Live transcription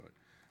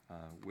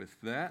With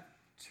that,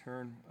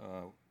 turn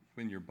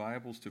in your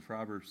Bibles to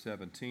Proverbs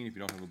 17. If you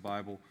don't have a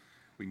Bible,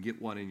 we can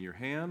get one in your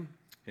hand.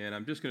 And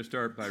I'm just going to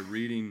start by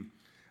reading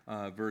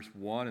verse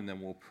 1, and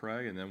then we'll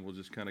pray, and then we'll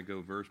just kind of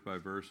go verse by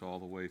verse all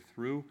the way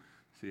through,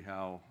 see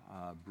how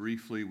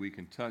briefly we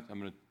can touch. I'm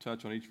going to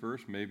touch on each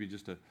verse, maybe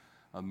just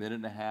a minute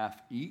and a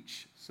half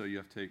each, so you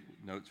have to take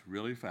notes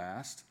really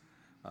fast.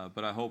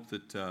 But I hope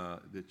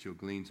that you'll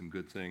glean some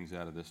good things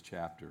out of this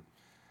chapter.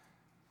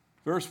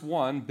 Verse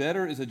 1,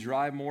 better is a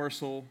dry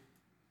morsel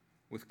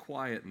with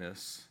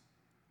quietness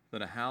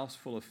than a house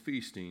full of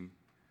feasting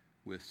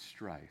with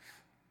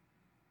strife.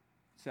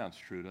 Sounds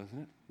true, doesn't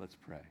it? Let's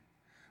pray.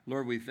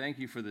 Lord, we thank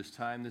you for this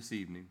time this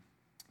evening.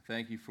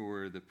 Thank you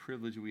for the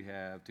privilege we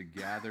have to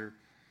gather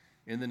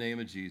in the name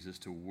of Jesus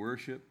to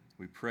worship.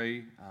 We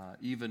pray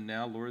even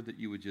now, Lord, that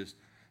you would just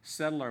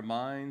settle our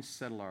minds,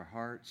 settle our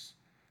hearts.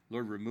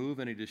 Lord, remove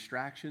any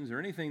distractions or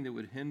anything that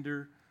would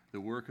hinder the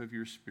work of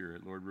your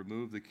Spirit. Lord,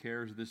 remove the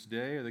cares of this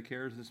day or the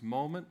cares of this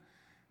moment.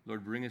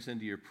 Lord, bring us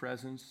into your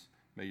presence.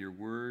 May your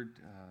word,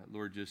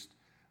 Lord, just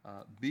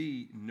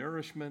be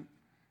nourishment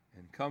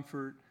and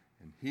comfort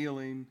and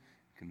healing,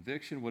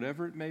 conviction,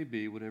 whatever it may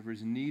be, whatever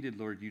is needed,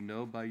 Lord, you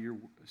know by your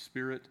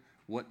Spirit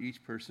what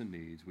each person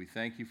needs. We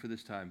thank you for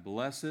this time.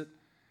 Bless it,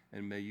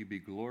 and may you be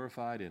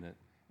glorified in it.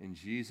 In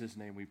Jesus'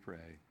 name we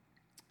pray.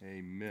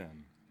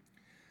 Amen.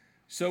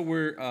 So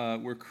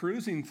we're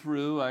cruising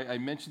through. I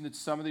mentioned that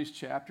some of these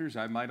chapters,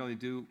 I might only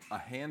do a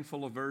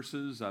handful of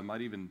verses. I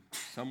might even,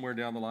 somewhere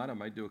down the line, I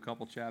might do a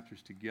couple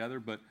chapters together.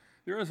 But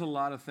there is a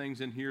lot of things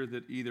in here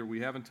that either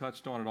we haven't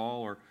touched on at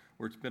all or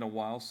it's been a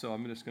while. So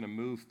I'm just going to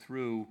move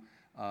through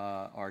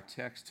our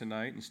text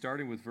tonight. And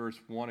starting with verse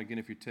 1, again,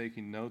 if you're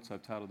taking notes,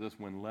 I've titled this,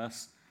 When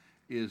Less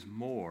is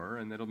More.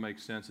 And that'll make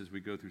sense as we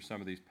go through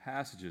some of these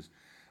passages.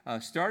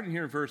 Starting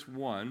here in verse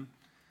 1,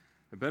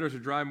 better is a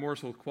dry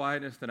morsel with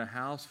quietness than a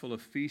house full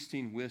of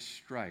feasting with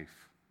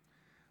strife.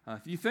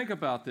 If you think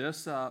about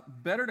this,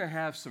 better to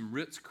have some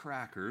Ritz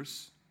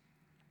crackers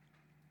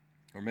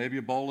or maybe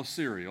a bowl of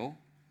cereal.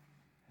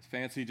 It's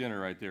fancy dinner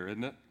right there,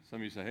 isn't it? Some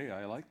of you say, hey,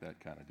 I like that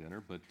kind of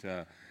dinner. But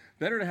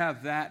better to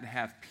have that and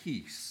have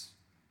peace,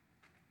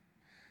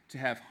 to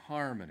have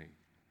harmony,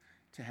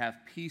 to have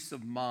peace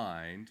of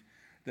mind,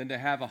 than to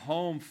have a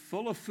home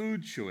full of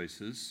food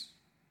choices,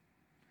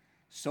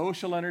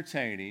 social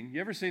entertaining. You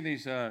ever seen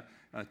these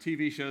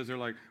TV shows? They're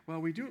like, well,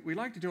 we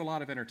like to do a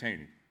lot of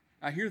entertaining.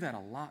 I hear that a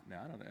lot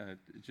now.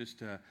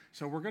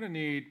 So we're going to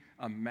need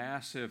a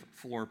massive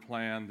floor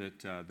plan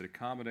that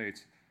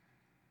accommodates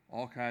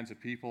all kinds of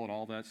people and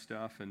all that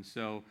stuff. And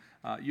so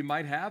you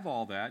might have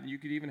all that. You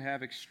could even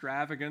have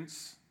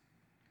extravagance.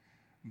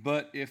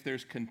 But if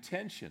there's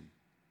contention,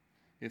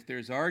 if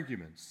there's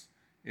arguments,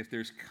 if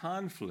there's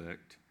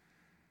conflict,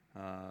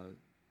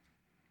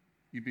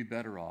 you'd be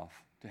better off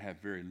to have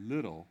very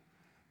little,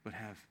 but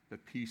have the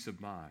peace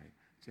of mind,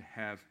 to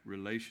have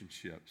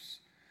relationships.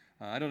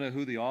 I don't know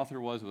who the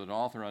author was, it was an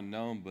author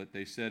unknown, but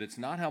they said it's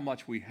not how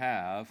much we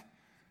have,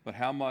 but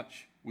how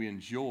much we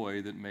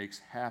enjoy that makes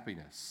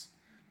happiness.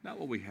 Not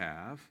what we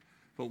have,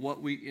 but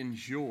what we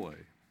enjoy.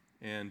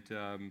 And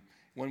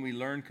when we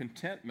learn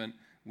contentment,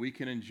 we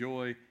can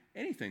enjoy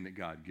anything that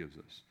God gives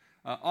us.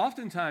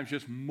 Oftentimes,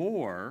 just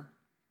more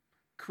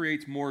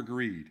creates more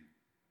greed.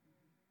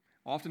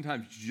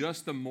 Oftentimes,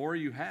 just the more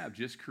you have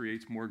just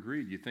creates more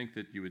greed. You think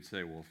that you would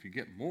say, well, if you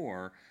get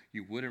more,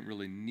 you wouldn't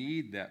really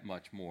need that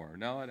much more.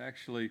 No, it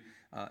actually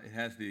it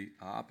has the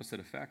opposite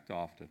effect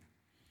often.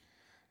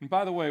 And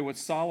by the way, what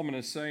Solomon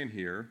is saying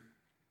here,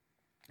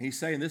 he's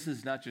saying this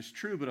is not just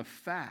true, but a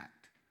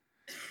fact.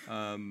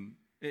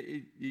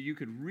 You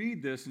could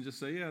read this and just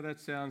say, yeah, that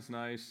sounds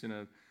nice,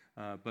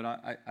 but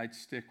I'd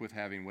stick with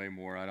having way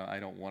more. I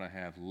don't want to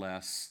have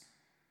less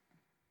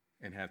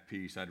and have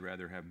peace. I'd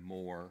rather have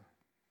more.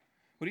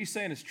 What he's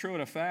saying is true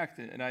in a fact,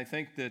 and I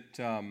think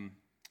that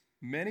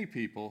many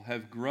people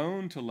have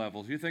grown to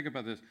levels. You think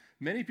about this.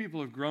 Many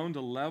people have grown to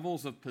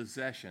levels of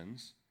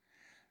possessions,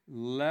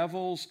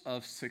 levels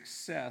of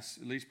success,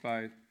 at least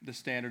by the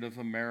standard of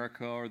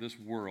America or this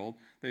world.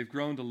 They've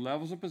grown to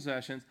levels of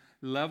possessions,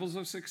 levels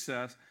of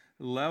success,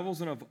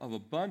 levels of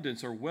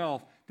abundance or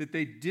wealth that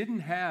they didn't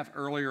have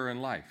earlier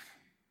in life.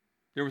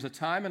 There was a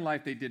time in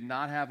life they did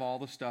not have all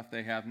the stuff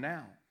they have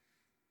now.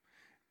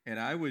 And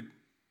I would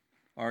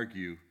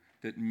argue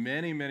that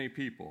many, many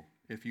people,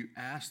 if you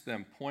ask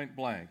them point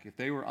blank, if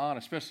they were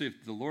honest, especially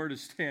if the Lord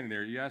is standing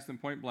there, you ask them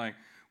point blank,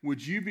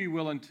 would you be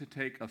willing to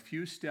take a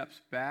few steps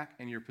back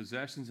in your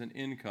possessions and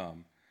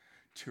income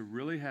to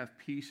really have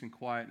peace and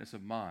quietness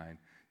of mind?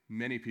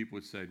 Many people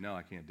would say, no,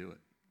 I can't do it.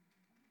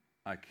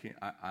 I can't.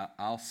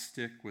 I'll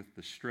stick with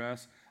the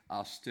stress.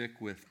 I'll stick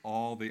with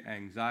all the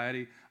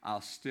anxiety. I'll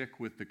stick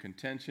with the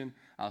contention.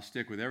 I'll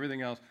stick with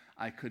everything else.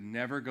 I could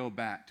never go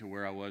back to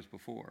where I was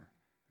before.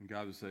 And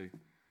God would say,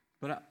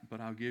 but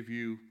I'll give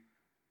you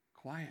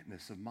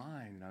quietness of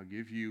mind, and I'll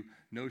give you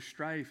no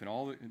strife and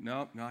all that.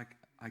 No,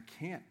 I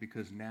can't,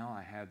 because now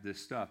I have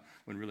this stuff,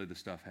 when really the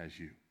stuff has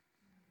you.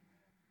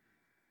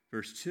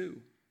 Verse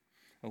 2,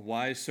 A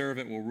wise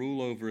servant will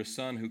rule over a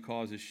son who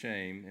causes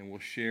shame and will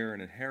share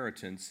an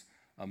inheritance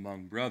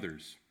among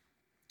brothers.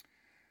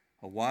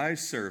 A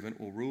wise servant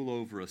will rule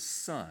over a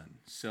son.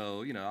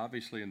 So,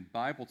 obviously in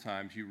Bible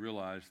times you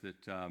realize that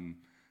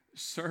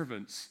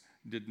servants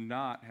did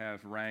not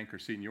have rank or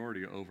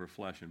seniority over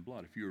flesh and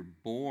blood. If you were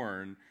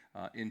born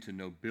into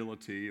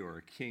nobility or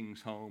a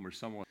king's home or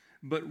someone.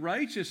 But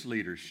righteous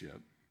leadership,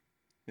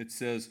 it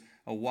says,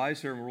 a wise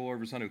servant will rule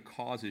over a son who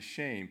causes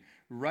shame.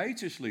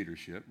 Righteous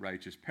leadership,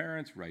 righteous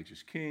parents,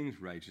 righteous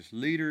kings, righteous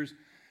leaders,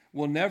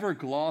 will never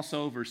gloss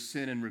over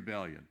sin and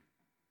rebellion.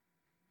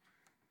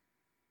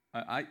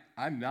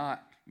 I'm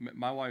not,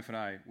 my wife and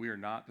I, we are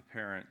not the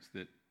parents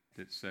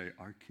that say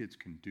our kids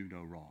can do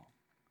no wrong.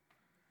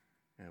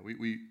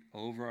 We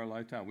over our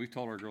lifetime, we've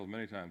told our girls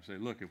many times, say,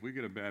 look, if we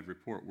get a bad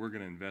report, we're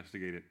going to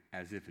investigate it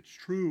as if it's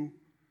true.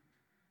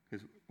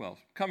 Because,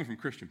 coming from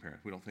Christian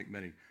parents, we don't think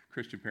many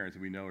Christian parents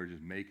that we know are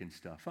just making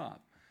stuff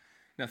up.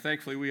 Now,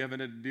 thankfully, we haven't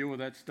had to deal with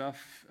that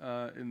stuff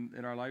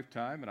in our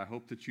lifetime, and I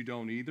hope that you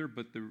don't either.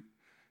 But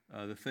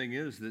the thing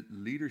is that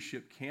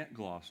leadership can't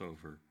gloss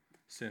over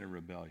sin and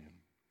rebellion.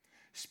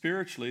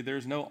 Spiritually,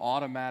 there's no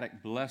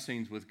automatic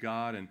blessings with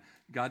God, and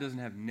God doesn't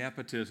have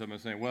nepotism and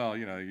saying, well,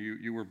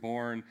 you were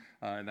born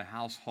in the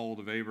household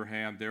of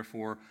Abraham,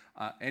 therefore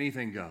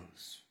anything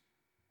goes.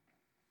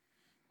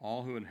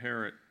 All who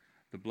inherit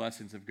the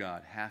blessings of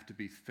God have to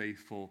be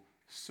faithful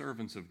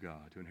servants of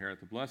God. To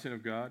inherit the blessing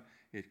of God,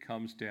 it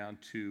comes down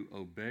to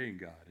obeying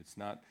God. It's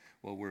not,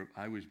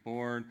 I was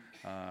born,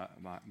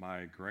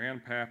 my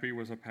grandpappy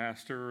was a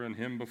pastor and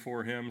him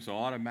before him, so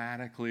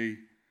automatically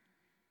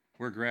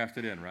we're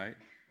grafted in, right?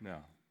 No.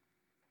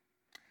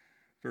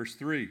 Verse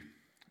 3,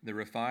 the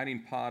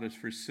refining pot is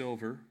for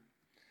silver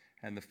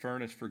and the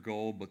furnace for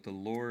gold, but the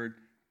Lord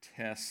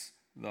tests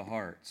the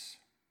hearts.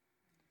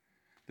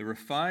 The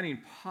refining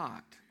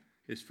pot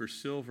is for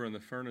silver and the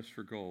furnace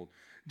for gold.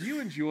 Do you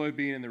enjoy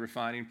being in the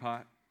refining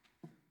pot?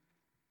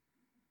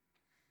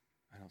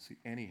 I don't see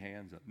any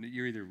hands up.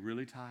 You're either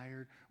really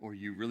tired or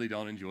you really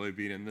don't enjoy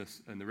being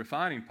in the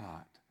refining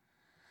pot.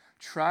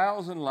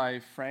 Trials in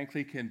life,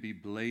 frankly, can be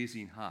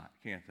blazing hot,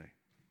 can't they?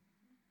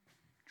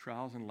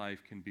 Trials in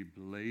life can be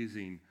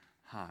blazing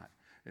hot.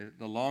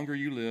 The longer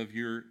you live,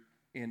 you're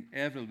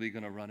inevitably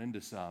going to run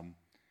into some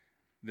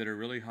that are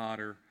really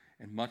hotter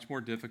and much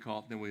more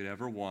difficult than we'd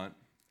ever want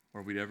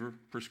or we'd ever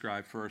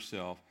prescribe for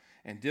ourselves,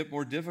 and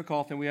more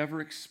difficult than we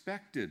ever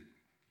expected.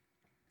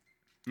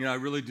 I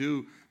really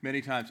do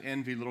many times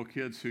envy little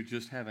kids who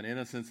just have an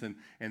innocence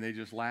and they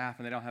just laugh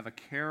and they don't have a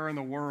care in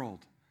the world.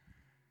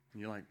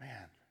 And you're like,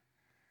 man,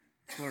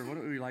 Lord, what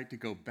would we like to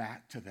go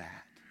back to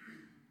that?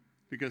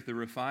 Because the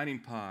refining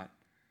pot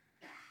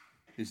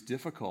is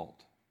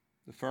difficult.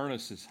 The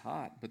furnace is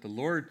hot. But the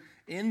Lord,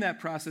 in that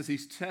process,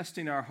 He's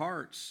testing our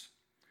hearts.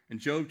 In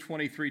Job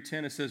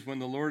 23:10, it says, when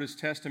the Lord is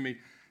testing me,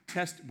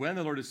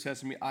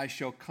 I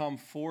shall come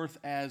forth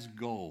as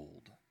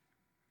gold.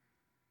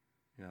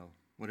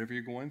 Whatever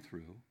you're going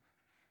through,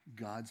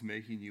 God's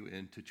making you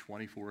into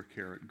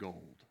 24-karat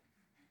gold.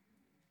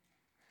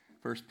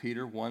 1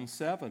 Peter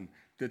 1:7,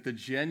 that the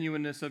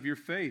genuineness of your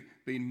faith,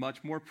 being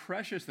much more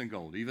precious than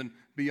gold, even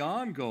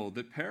beyond gold,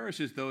 that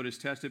perishes though it is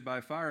tested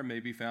by fire, may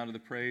be found to the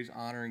praise,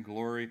 honor, and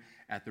glory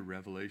at the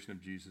revelation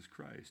of Jesus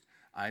Christ.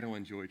 I don't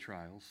enjoy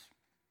trials.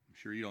 I'm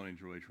sure you don't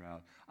enjoy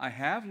trials. I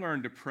have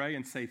learned to pray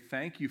and say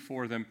thank you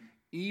for them,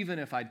 even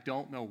if I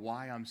don't know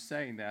why I'm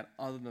saying that,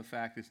 other than the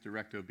fact it's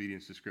direct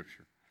obedience to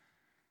Scripture.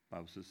 The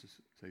Bible says to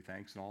say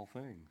thanks in all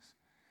things.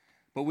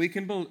 But we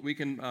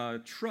can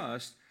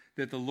trust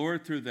that the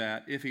Lord, through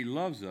that, if He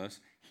loves us,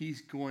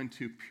 He's going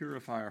to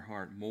purify our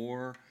heart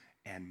more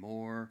and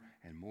more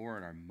and more,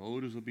 and our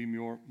motives will be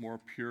more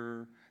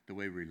pure. The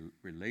way we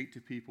relate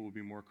to people will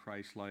be more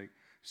Christ-like.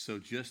 So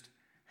just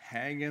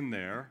hang in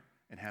there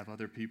and have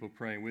other people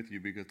praying with you,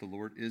 because the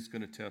Lord is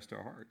going to test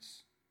our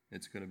hearts.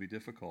 It's going to be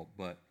difficult,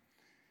 but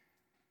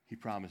He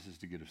promises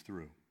to get us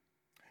through.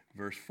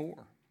 Verse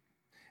 4,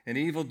 an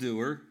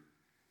evildoer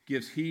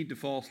gives heed to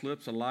false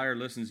lips, a liar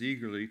listens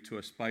eagerly to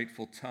a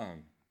spiteful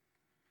tongue.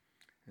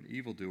 An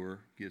evildoer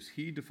gives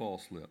heed to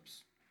false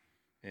lips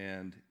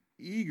and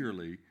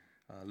eagerly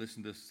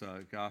listen to this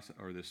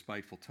gossip or this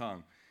spiteful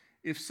tongue.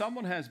 If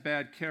someone has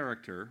bad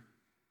character,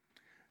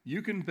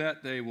 you can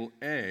bet they will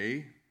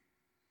A,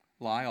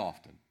 lie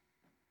often.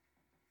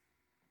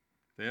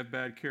 If they have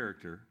bad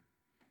character,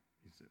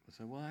 you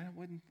say, well,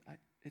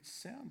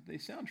 they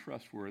sound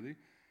trustworthy.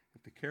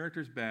 If the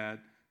character's bad,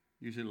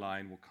 usually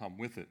lying will come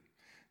with it.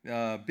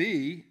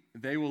 B,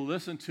 they will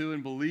listen to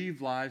and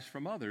believe lies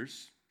from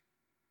others.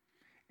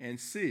 And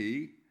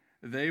C,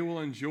 they will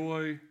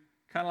enjoy,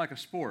 kind of like a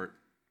sport,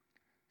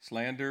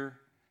 slander,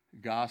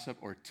 gossip,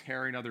 or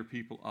tearing other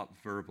people up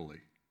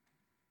verbally.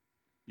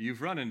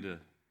 You've run into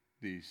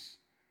these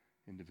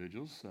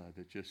individuals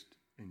that just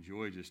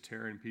enjoy just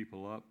tearing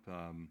people up.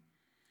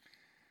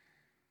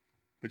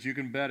 But you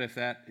can bet if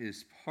that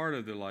is part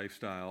of their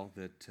lifestyle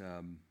that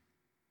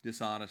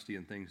dishonesty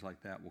and things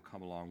like that will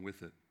come along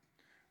with it.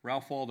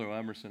 Ralph Waldo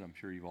Emerson, I'm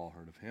sure you've all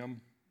heard of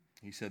him.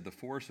 He said, the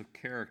force of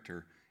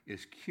character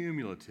is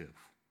cumulative.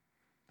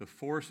 The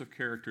force of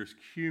character is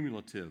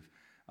cumulative.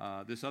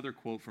 This other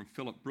quote from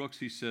Philip Brooks,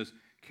 he says,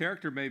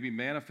 character may be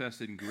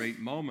manifested in great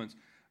moments,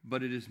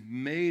 but it is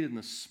made in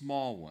the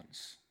small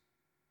ones.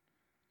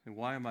 And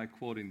why am I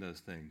quoting those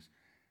things?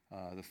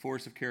 The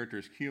force of character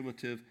is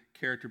cumulative.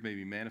 Character may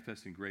be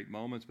manifested in great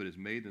moments, but is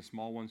made in the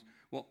small ones.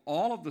 Well,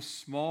 all of the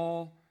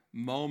small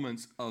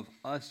moments of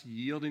us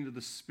yielding to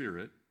the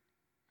Spirit,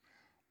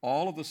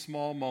 all of the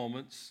small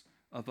moments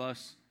of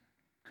us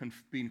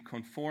being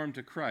conformed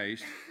to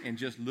Christ, and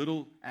just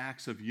little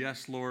acts of,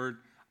 yes, Lord,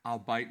 I'll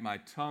bite my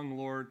tongue,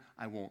 Lord,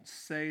 I won't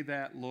say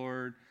that,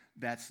 Lord,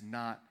 that's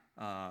not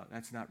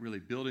really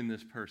building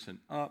this person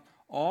up.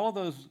 All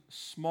those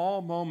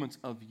small moments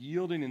of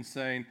yielding and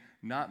saying,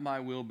 not my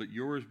will, but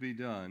yours be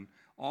done,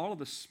 all of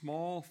the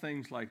small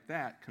things like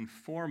that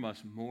conform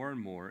us more and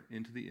more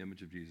into the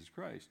image of Jesus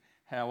Christ.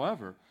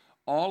 However,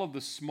 all of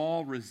the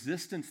small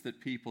resistance that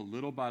people,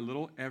 little by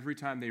little, every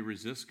time they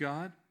resist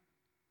God,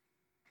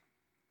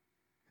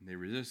 and they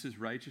resist his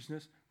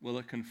righteousness, well,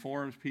 it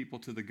conforms people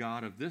to the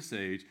God of this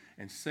age,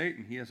 and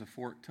Satan, he has a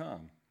forked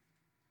tongue.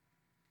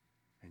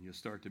 And you'll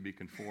start to be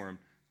conformed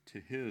to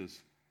his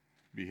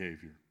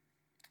behavior.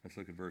 Let's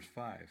look at verse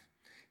 5.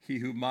 He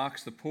who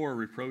mocks the poor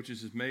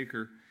reproaches his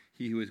maker.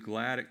 He who is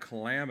glad at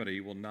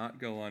calamity will not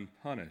go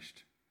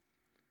unpunished.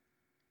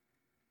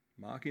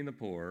 Mocking the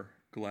poor,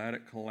 glad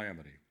at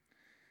calamity.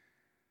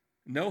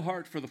 No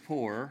heart for the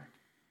poor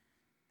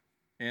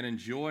and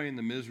enjoying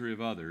the misery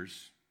of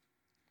others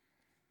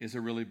is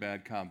a really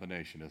bad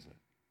combination, isn't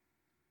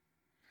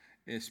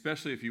it?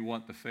 Especially if you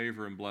want the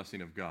favor and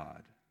blessing of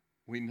God.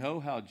 We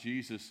know how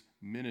Jesus'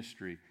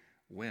 ministry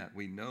went.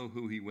 We know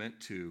who he went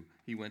to.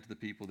 He went to the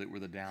people that were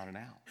the down and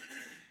out,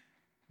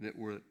 that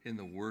were in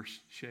the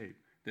worst shape,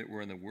 that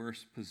were in the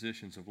worst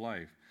positions of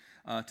life.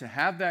 To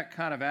have that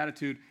kind of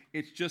attitude,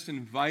 it's just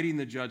inviting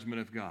the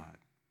judgment of God.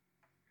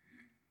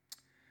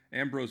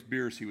 Ambrose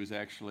Bierce, he was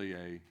actually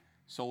a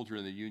soldier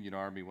in the Union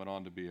Army, went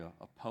on to be a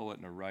poet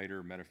and a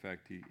writer. Matter of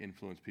fact, he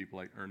influenced people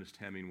like Ernest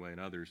Hemingway and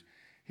others.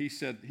 He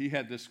said he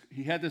had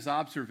this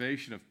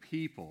observation of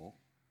people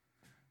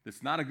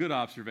that's not a good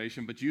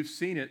observation, but you've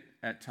seen it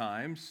at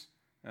times,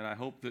 and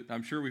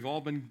I'm sure we've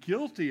all been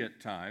guilty at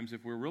times.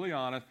 If we're really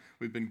honest,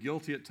 we've been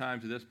guilty at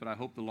times of this, but I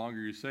hope the longer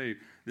you're saved,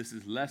 this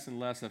is less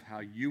and less of how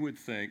you would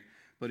think.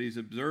 But he's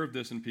observed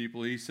this in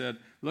people. He said,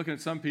 looking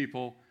at some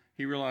people,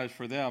 he realized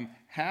for them,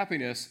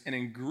 happiness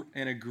and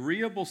an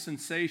agreeable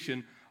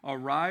sensation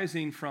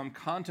arising from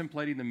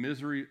contemplating the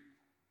misery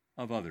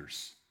of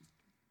others.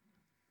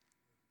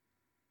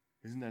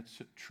 Isn't that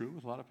true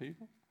with a lot of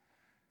people?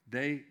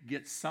 They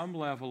get some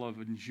level of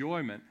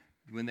enjoyment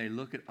when they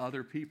look at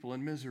other people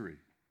in misery.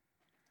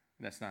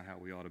 And that's not how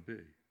we ought to be.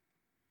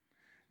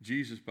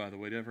 Jesus, by the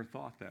way, never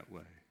thought that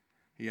way.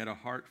 He had a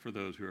heart for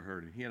those who were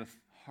hurting. He had a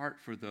heart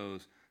for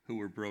those who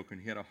were broken.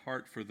 He had a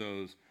heart for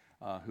those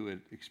who had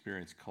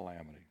experienced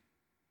calamity.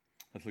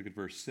 Let's look at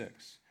verse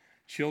 6.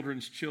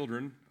 Children's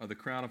children are the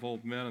crown of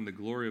old men, and the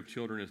glory of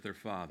children is their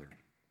father.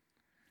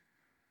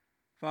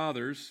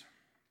 Fathers,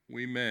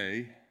 we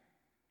may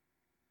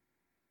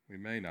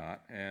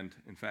not, and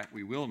in fact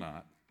we will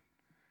not,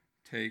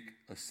 take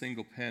a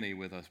single penny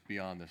with us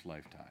beyond this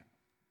lifetime.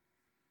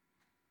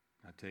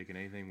 Not taking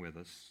anything with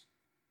us.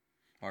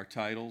 Our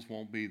titles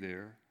won't be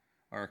there.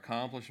 Our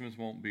accomplishments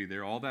won't be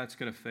there. All that's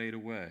going to fade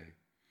away.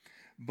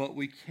 But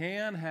we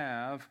can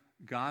have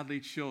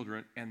godly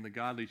children, and the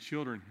godly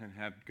children can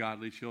have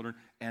godly children,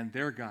 and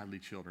their godly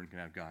children can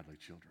have godly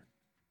children.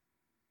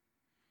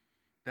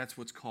 That's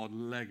what's called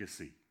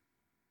legacy.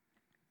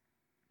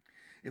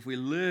 If we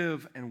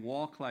live and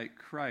walk like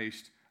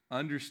Christ,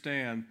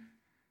 understand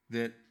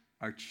that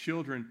our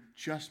children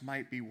just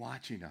might be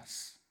watching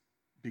us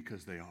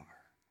because they are,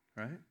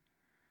 right?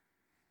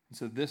 And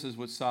so this is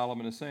what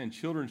Solomon is saying.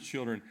 Children's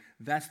children,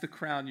 that's the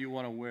crown you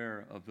want to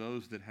wear of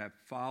those that have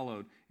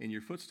followed in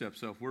your footsteps.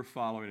 So if we're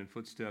following in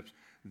footsteps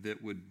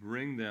that would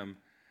bring them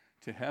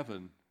to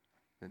heaven,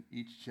 then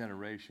each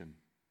generation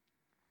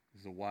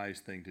is a wise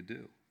thing to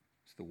do.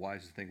 It's the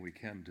wisest thing we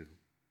can do.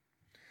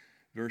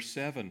 Verse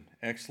 7,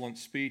 excellent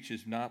speech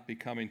is not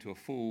becoming to a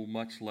fool,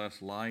 much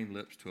less lying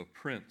lips to a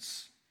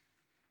prince.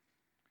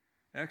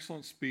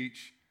 Excellent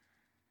speech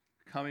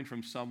coming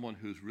from someone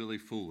who's really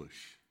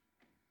foolish.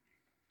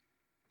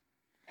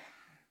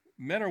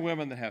 Men or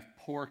women that have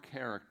poor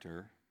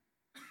character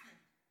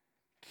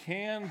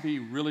can be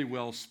really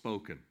well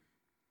spoken,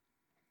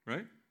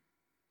 right?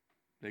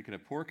 They can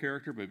have poor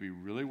character but be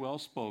really well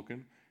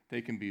spoken.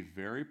 They can be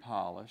very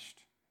polished.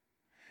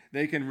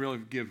 They can really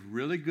give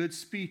really good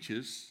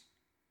speeches.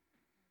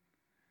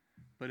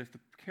 But if the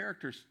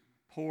character's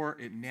poor,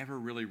 it never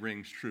really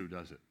rings true,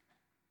 does it?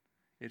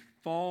 It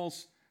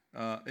falls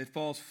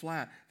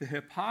flat. The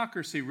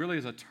hypocrisy really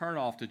is a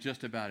turnoff to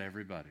just about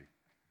everybody.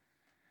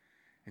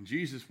 And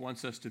Jesus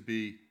wants us to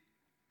be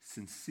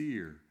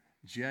sincere,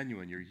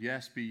 genuine. Your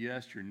yes be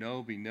yes, your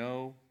no be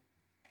no.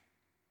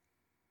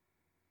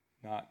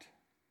 Not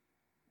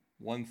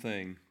one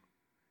thing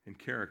in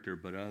character,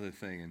 but another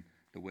thing in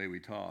the way we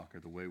talk or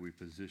the way we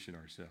position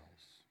ourselves.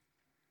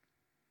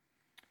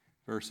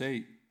 Verse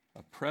 8,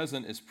 A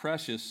present is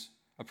precious.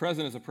 A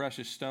present is a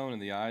precious stone in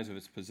the eyes of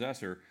its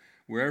possessor.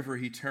 Wherever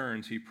he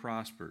turns, he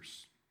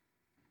prospers.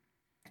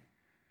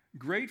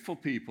 Grateful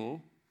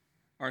people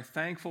are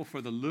thankful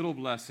for the little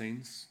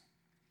blessings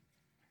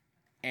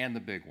and the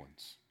big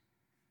ones.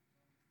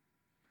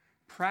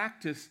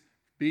 Practice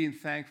being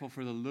thankful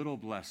for the little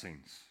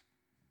blessings,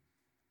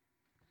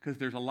 because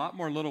there's a lot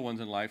more little ones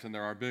in life than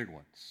there are big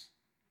ones.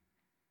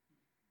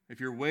 If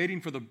you're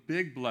waiting for the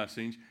big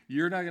blessings,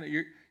 you're not going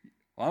to.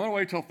 I'm going to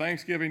wait till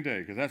Thanksgiving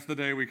Day, because that's the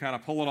day we kind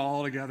of pull it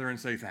all together and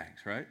say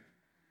thanks, right?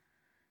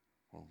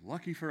 Well,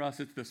 lucky for us,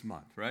 it's this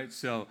month, right?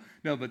 So,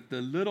 no, but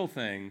the little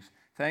things,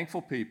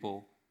 thankful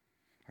people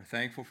are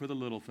thankful for the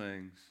little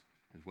things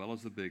as well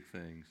as the big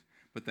things.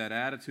 But that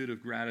attitude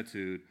of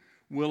gratitude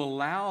will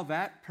allow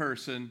that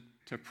person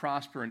to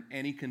prosper in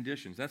any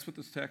conditions. That's what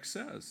this text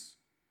says.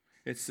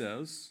 It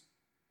says,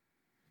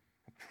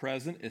 a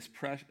present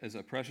is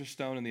a precious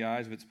stone in the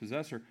eyes of its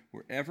possessor.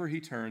 Wherever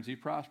he turns, he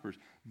prospers.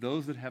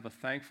 Those that have a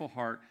thankful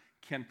heart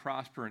can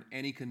prosper in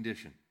any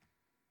condition,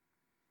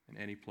 in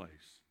any place.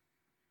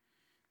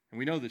 And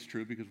we know this is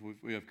true because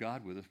we have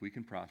God with us. We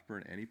can prosper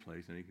in any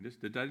place, in any condition.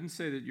 That doesn't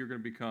say that you're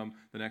going to become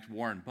the next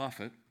Warren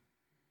Buffett,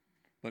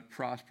 but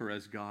prosper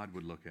as God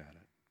would look at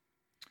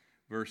it.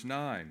 Verse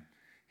 9,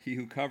 he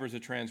who covers a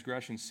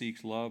transgression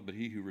seeks love, but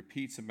he who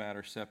repeats a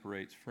matter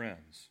separates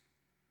friends.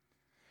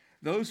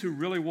 Those who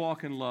really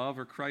walk in love,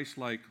 or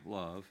Christ-like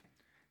love,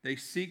 they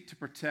seek to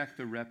protect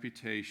the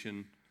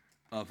reputation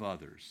of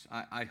others.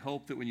 I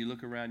hope that when you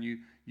look around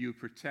you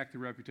protect the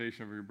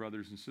reputation of your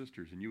brothers and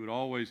sisters, and you would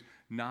always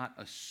not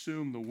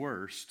assume the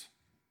worst,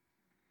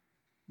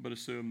 but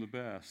assume the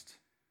best.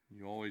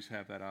 You always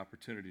have that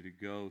opportunity to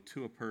go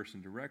to a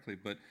person directly,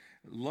 but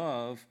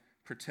love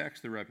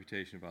protects the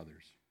reputation of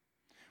others.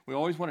 We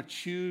always want to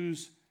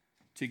choose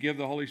to give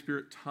the Holy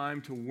Spirit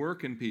time to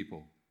work in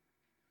people,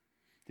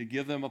 to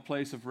give them a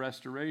place of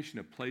restoration,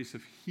 a place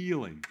of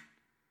healing.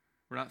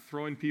 We're not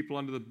throwing people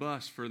under the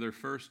bus for their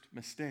first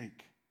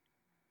mistake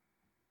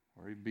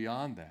or even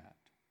beyond that.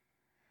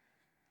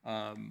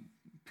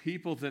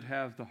 People that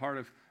have the heart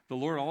of the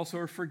Lord also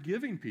are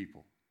forgiving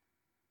people.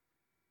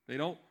 They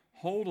don't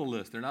hold a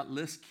list. They're not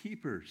list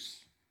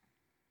keepers.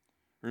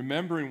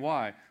 Remembering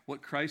why?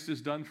 What Christ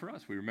has done for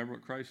us. We remember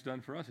what Christ has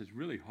done for us. It's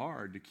really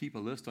hard to keep a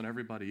list on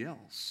everybody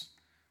else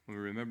when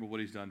we remember what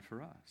he's done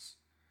for us.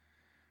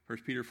 1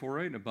 Peter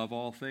 4:8, and above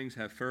all things,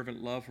 have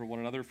fervent love for one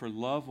another, for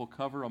love will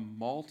cover a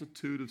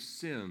multitude of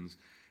sins.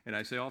 And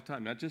I say all the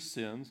time, not just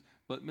sins,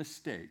 but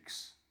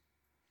mistakes,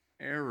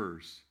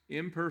 errors,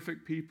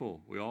 imperfect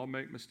people. We all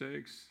make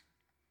mistakes,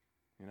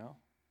 you know.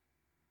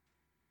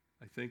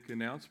 I think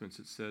announcements,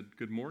 it said,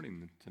 good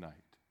morning tonight.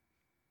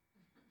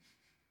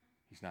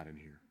 He's not in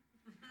here.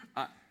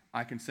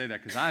 I can say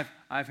that because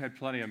I've had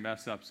plenty of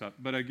mess ups.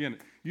 But again,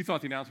 you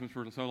thought the announcements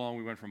were so long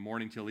we went from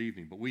morning till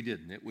evening, but we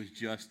didn't. It was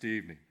just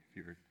evening.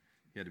 You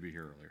had to be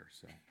here earlier.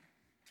 So,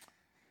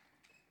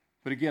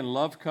 but again,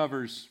 love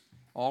covers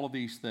all of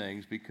these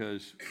things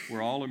because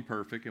we're all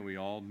imperfect and we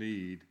all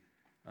need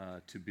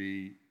to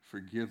be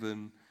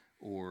forgiven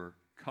or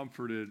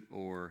comforted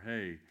or,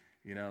 hey,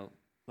 you know,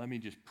 let me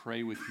just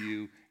pray with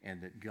you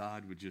and that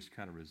God would just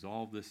kind of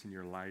resolve this in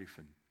your life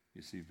and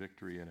you see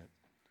victory in it.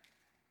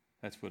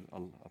 That's what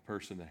a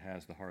person that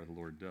has the heart of the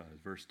Lord does.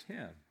 Verse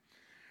 10,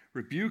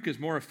 rebuke is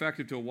more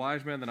effective to a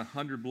wise man than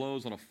 100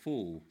 blows on a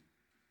fool.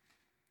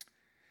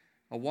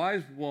 A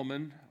wise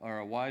woman or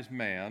a wise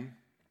man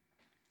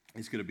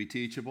is going to be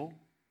teachable,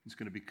 is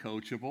going to be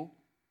coachable,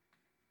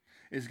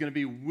 is going to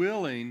be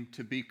willing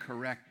to be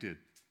corrected.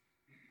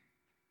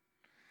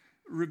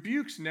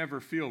 Rebukes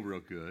never feel real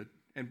good.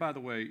 And by the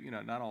way, you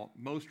know,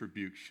 most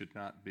rebukes should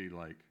not be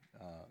like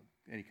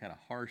any kind of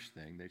harsh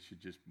thing. They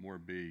should just more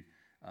be,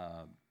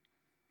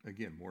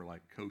 again, more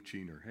like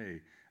coaching or,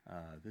 hey,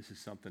 this is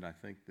something I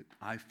think that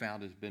I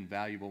found has been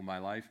valuable in my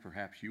life.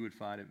 Perhaps you would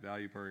find it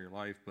valuable in your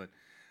life, but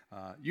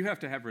you have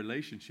to have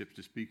relationships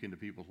to speak into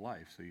people's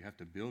life. So you have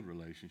to build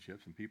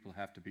relationships, and people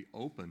have to be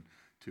open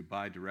to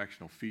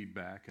bi-directional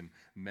feedback and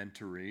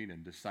mentoring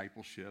and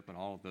discipleship and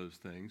all of those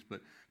things.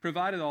 But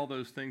provided all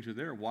those things are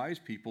there, wise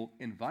people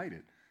invite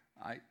it.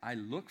 I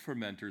look for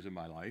mentors in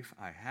my life.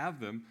 I have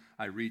them.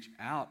 I reach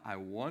out. I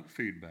want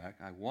feedback.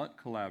 I want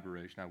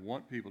collaboration. I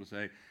want people to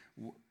say,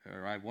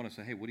 or I want to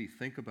say, hey, what do you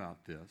think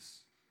about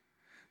this?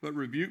 But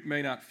rebuke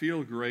may not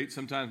feel great.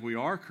 Sometimes we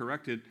are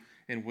corrected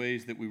in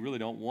ways that we really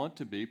don't want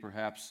to be,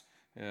 perhaps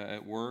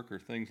at work or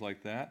things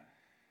like that.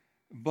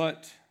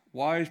 But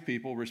wise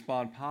people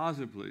respond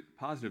positively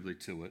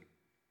to it,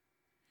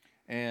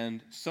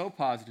 and so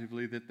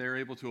positively that they're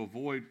able to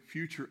avoid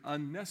future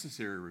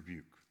unnecessary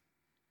rebuke.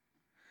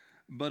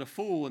 But a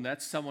fool, and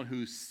that's someone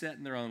who's set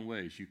in their own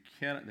ways. You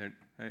cannot, hey,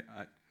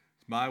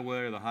 it's my way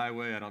or the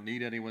highway. I don't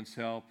need anyone's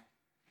help.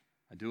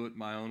 I do it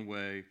my own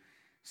way.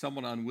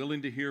 Someone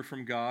unwilling to hear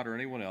from God or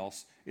anyone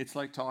else, it's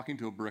like talking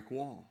to a brick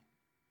wall.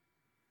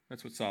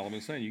 That's what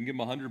Solomon's saying. You can give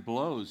them 100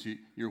 blows.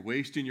 You're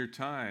wasting your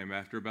time.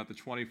 After about the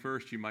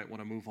 21st, you might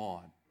want to move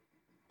on.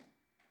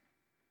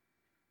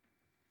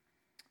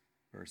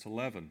 Verse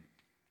 11.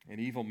 An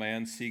evil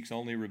man seeks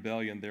only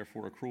rebellion,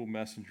 therefore a cruel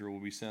messenger will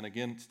be sent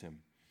against him.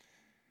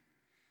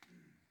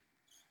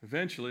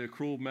 Eventually, a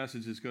cruel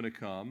message is going to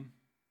come.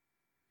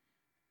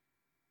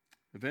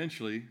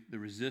 Eventually, the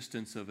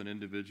resistance of an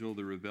individual,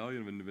 the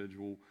rebellion of an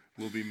individual,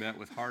 will be met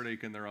with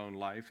heartache in their own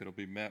life. It'll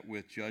be met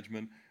with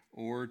judgment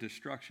or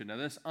destruction. Now,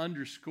 this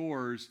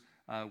underscores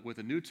what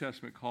the New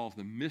Testament calls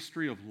the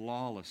mystery of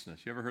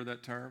lawlessness. You ever heard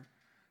that term?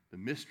 The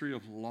mystery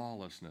of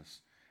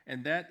lawlessness.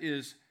 And that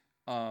is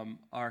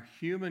our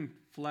human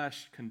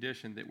flesh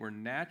condition, that we're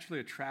naturally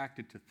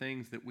attracted to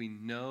things that we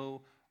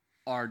know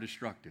are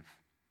destructive.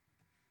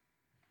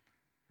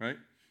 Right?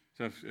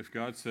 So if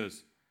God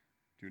says,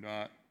 do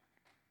not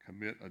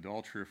commit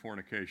adultery or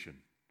fornication,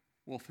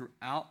 well,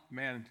 throughout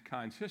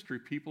mankind's history,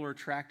 people are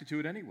attracted to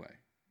it anyway,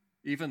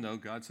 even though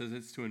God says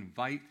it's to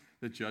invite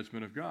the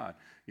judgment of God.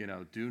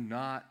 Do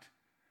not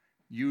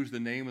use the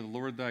name of the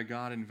Lord thy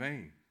God in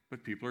vain.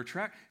 But people are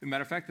attracted. As a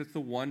matter of fact, that's the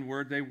one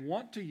word they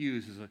want to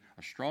use is a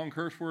strong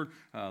curse word.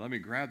 Let me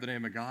grab the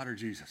name of God or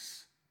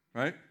Jesus,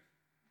 right?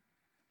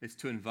 It's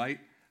to invite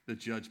the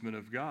judgment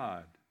of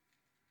God.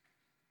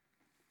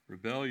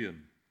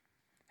 Rebellion,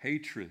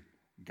 hatred,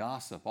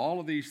 gossip, all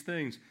of these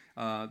things,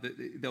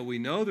 though we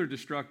know they're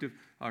destructive,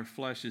 our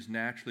flesh is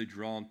naturally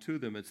drawn to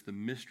them. It's the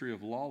mystery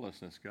of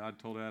lawlessness. God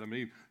told Adam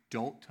and Eve,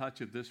 don't touch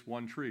of this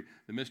one tree.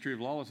 The mystery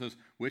of lawlessness,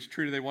 which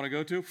tree do they want to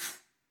go to?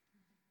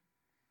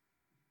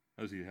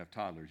 Those of you who have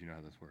toddlers, you know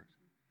how this works.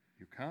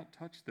 You can't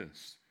touch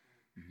this.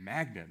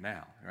 Magnet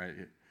now, right?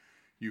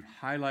 You've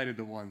highlighted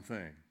the one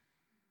thing.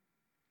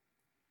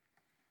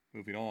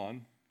 Moving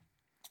on,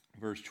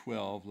 verse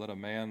 12, let a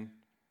man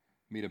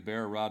meet a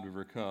bear robbed of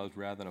her cubs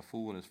rather than a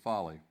fool in his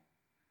folly.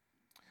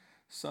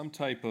 Some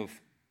type of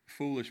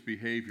foolish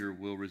behavior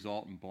will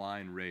result in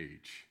blind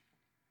rage.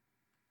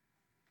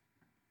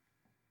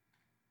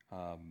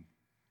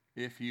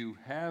 If you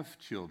have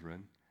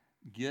children,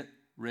 get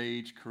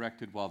rage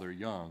corrected while they're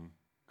young,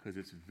 because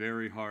it's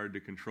very hard to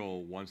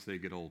control once they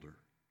get older.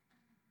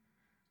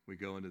 We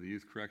go into the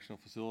youth correctional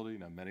facility.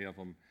 Now, many of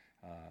them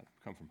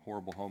come from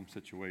horrible home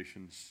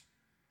situations.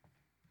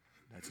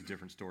 That's a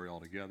different story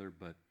altogether,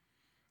 but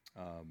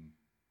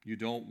you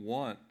don't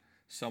want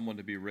someone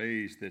to be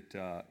raised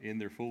that in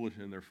their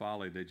foolishness and their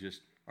folly, they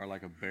just are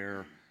like a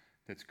bear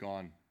that's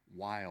gone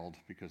wild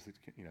because,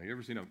 you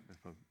ever seen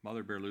if a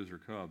mother bear lose her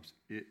cubs,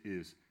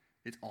 it's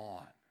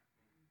on.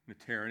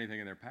 To tear anything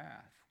in their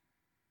path.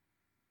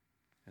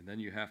 And then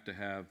you have to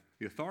have,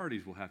 the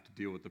authorities will have to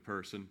deal with the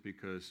person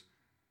because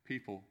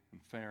people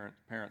and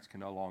parents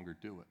can no longer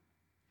do it.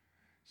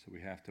 So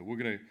we're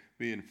going to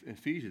be in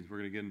Ephesians, we're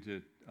going to get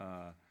into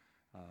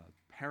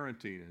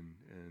parenting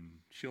and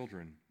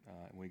children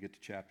when we get to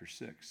chapter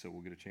 6, so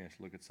we'll get a chance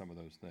to look at some of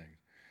those things.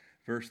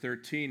 Verse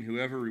 13,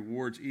 whoever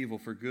rewards evil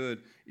for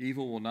good,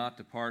 evil will not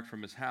depart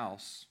from his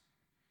house.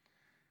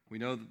 We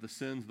know that the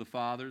sins of the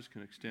fathers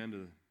can extend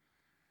to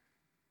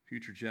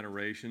future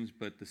generations,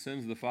 but the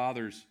sins of the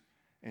fathers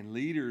and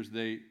leaders,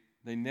 they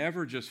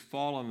never just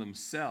fall on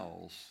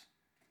themselves.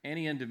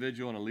 Any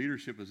individual in a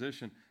leadership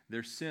position,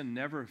 their sin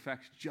never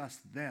affects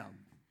just them.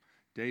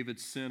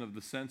 David's sin of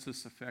the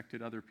census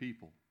affected other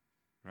people,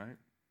 right?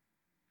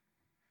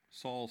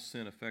 Saul's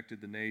sin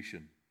affected the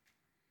nation.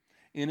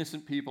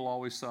 Innocent people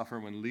always suffer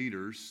when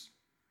leaders,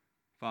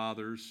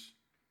 fathers,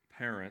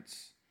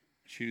 parents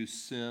choose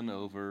sin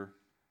over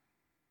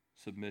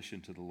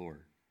submission to the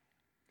Lord.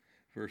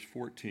 Verse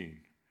 14,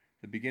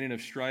 the beginning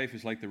of strife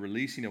is like the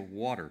releasing of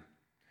water.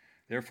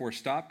 Therefore,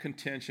 stop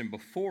contention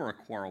before a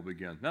quarrel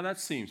begins. Now, that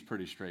seems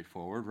pretty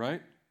straightforward,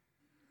 right?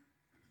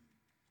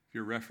 If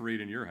you're refereed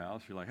in your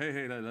house, you're like,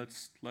 hey,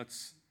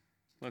 let's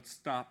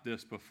stop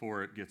this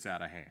before it gets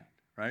out of hand,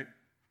 right?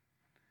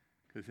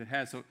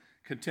 Because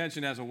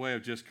contention has a way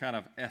of just kind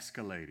of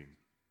escalating.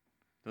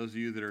 Those of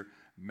you that are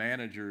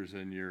managers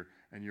in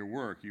your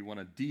work, you want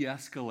to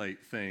de-escalate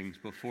things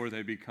before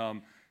they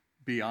become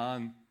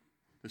beyond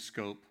the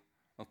scope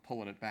of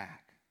pulling it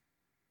back.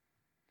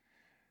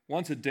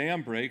 Once a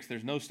dam breaks,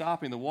 there's no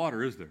stopping the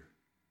water, is there?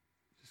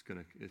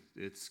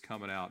 It's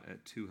coming out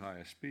at too high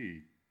a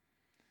speed.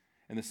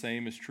 And the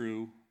same is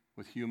true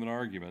with human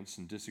arguments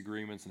and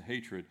disagreements and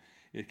hatred.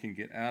 It can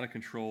get out of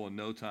control in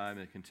no time.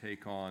 It can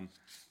take on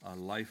a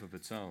life of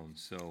its own.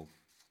 So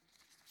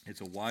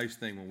it's a wise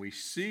thing when we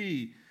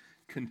see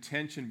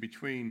contention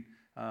between,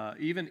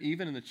 even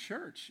in the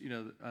church,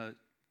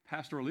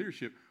 pastoral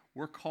leadership,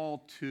 we're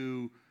called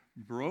to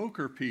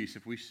broker peace.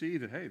 If we see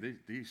that, hey,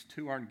 these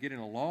two aren't getting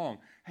along,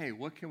 hey,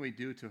 what can we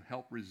do to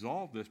help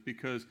resolve this?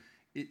 Because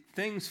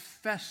things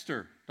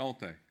fester, don't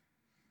they?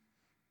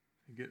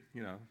 You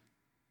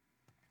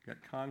got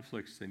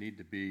conflicts. They need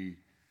to be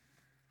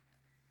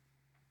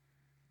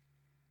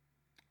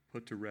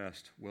put to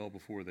rest well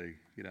before they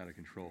get out of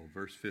control.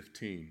 Verse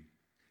 15,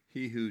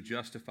 he who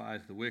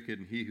justifies the wicked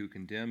and he who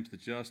condemns the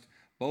just,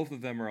 both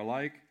of them are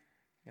alike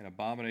an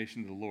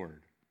abomination to the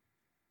Lord.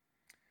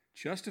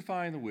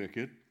 Justifying the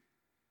wicked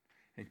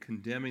and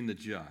condemning the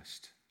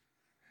just.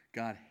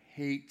 God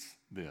hates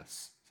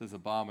this. It says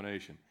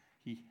abomination.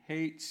 He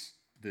hates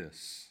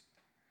this.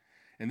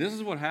 And this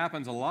is what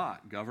happens a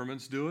lot.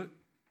 Governments do it.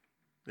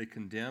 They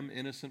condemn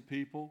innocent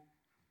people,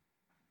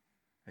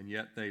 and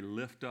yet they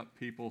lift up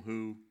people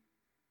who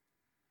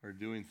are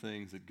doing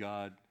things that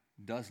God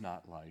does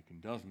not like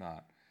and does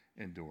not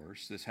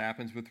endorse. This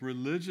happens with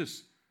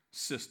religious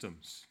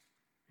systems.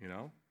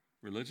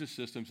 Religious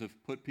systems have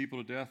put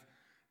people to death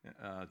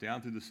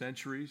down through the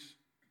centuries.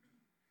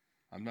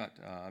 I'm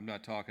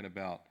not talking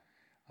about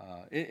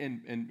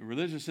in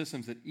religious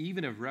systems that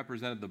even have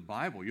represented the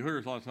Bible. You hear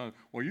us all the time,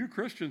 well, you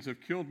Christians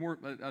have killed more.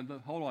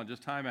 Hold on,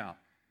 just time out.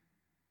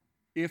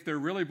 If they're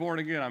really born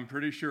again, I'm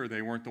pretty sure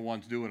they weren't the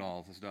ones doing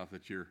all the stuff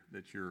that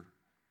you're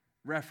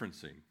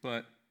referencing.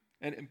 But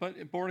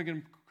born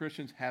again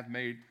Christians have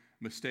made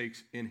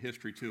mistakes in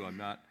history too. I'm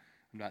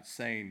not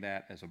saying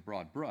that as a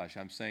broad brush.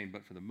 I'm saying,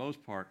 but for the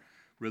most part,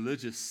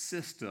 religious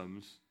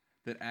systems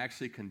that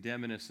actually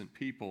condemn innocent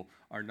people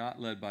are not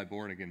led by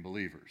born again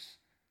believers.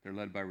 They're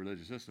led by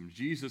religious systems.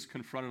 Jesus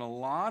confronted a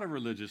lot of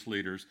religious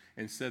leaders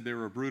and said they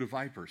were a brood of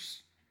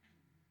vipers.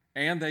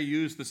 And they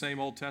used the same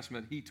Old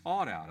Testament he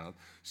taught out of.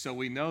 So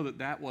we know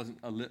that wasn't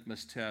a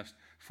litmus test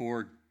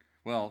for,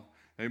 well,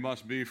 they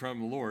must be from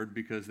the Lord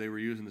because they were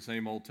using the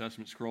same Old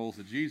Testament scrolls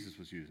that Jesus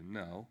was using.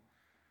 No.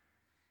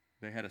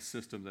 They had a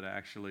system that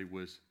actually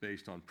was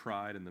based on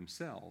pride in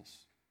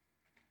themselves.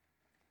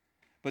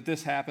 But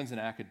this happens in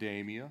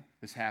academia.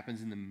 This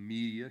happens in the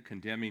media,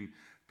 condemning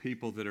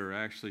people that are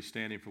actually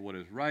standing for what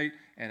is right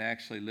and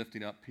actually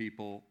lifting up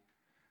people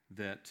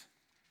that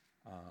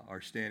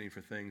are standing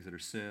for things that are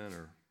sin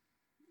or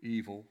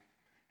evil.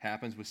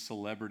 Happens with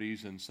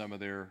celebrities and some of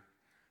their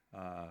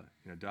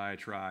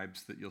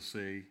diatribes that you'll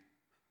see.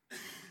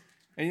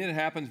 And yet it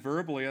happens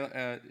verbally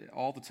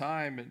all the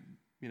time,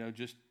 and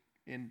just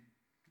in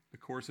the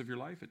course of your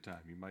life at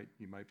times.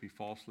 You might be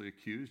falsely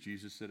accused.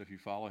 Jesus said if you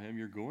follow him,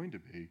 you're going to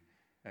be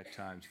at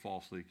times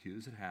falsely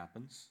accused. It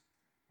happens,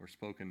 or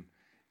spoken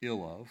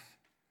ill of.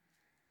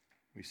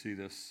 We see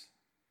this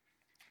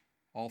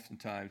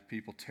oftentimes,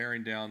 people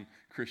tearing down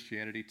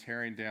Christianity,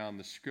 tearing down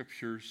the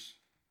scriptures.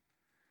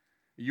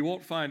 You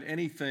won't find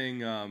anything,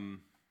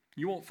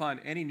 you won't find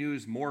any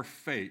news more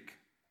fake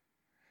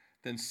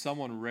than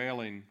someone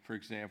railing, for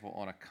example,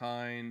 on a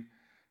kind,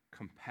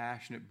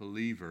 compassionate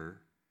believer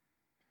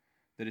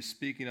that is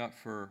speaking up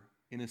for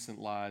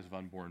innocent lives of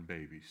unborn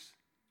babies.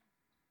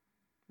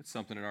 It's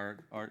something in our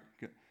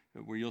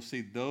where you'll see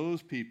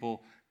those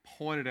people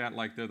pointed at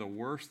like they're the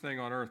worst thing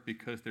on earth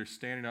because they're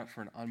standing up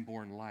for an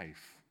unborn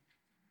life.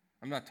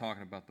 I'm not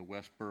talking about the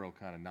Westboro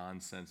kind of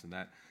nonsense and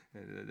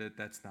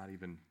that's not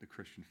even the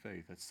Christian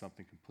faith. That's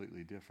something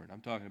completely different.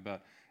 I'm talking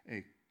about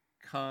a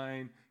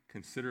kind,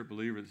 considerate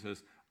believer that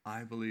says,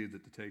 I believe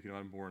that the taking of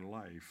unborn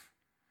life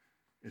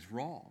is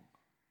wrong.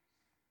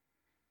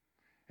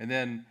 And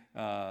then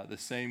the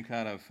same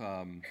kind of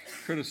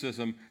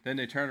criticism, then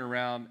they turn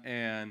around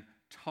and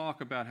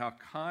talk about how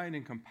kind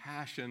and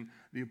compassionate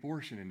the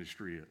abortion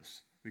industry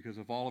is because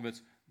of all of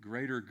its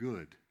greater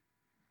good.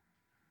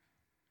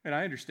 And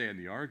I understand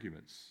the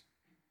arguments,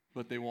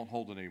 but they won't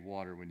hold any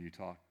water when you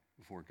talk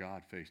before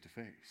God face to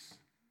face.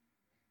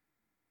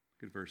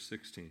 Look at verse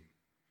 16.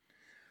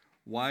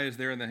 Why is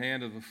there in the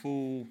hand of a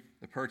fool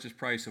the purchase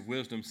price of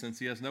wisdom, since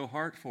he has no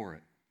heart for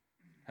it?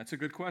 That's a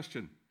good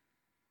question.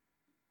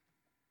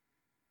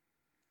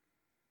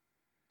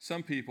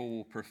 Some people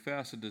will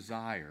profess a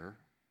desire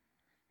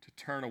to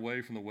turn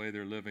away from the way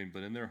they're living,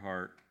 but in their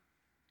heart,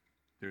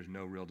 there's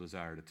no real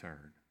desire to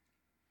turn.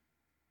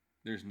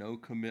 There's no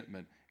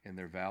commitment in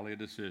their valley of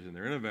decision.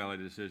 They're in a valley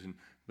of decision,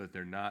 but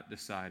they're not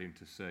deciding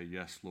to say,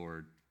 yes,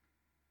 Lord.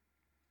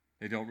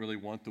 They don't really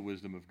want the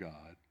wisdom of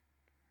God.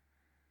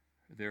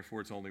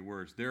 Therefore, it's only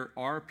words. There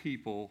are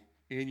people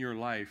in your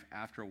life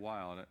after a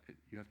while, and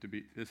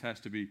this has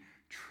to be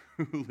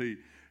truly,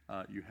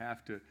 you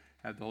have to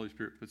have the Holy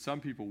Spirit. But some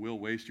people will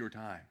waste your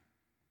time.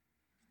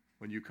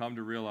 When you come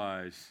to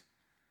realize,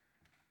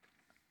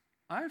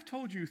 I've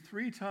told you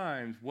 3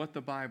 times what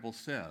the Bible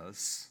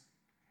says,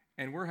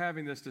 and we're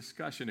having this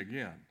discussion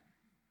again.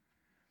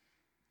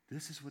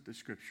 This is what the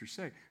scriptures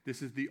say.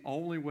 This is the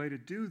only way to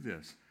do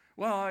this.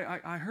 Well,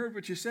 I heard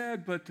what you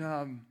said, but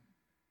all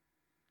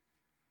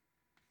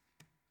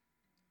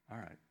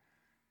right.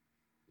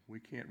 We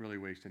can't really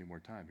waste any more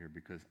time here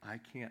because I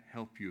can't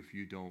help you if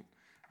you don't.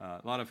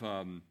 A lot of,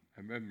 I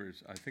remember,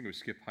 I think it was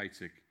Skip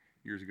Heitzig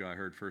years ago, I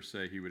heard first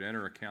say he would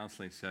enter a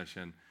counseling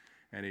session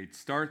and he'd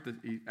start,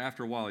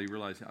 after a while he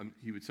realized,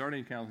 he would start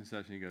any counseling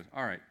session, he goes,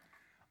 all right,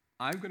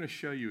 I'm going to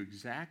show you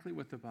exactly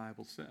what the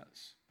Bible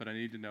says, but I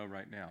need to know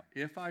right now,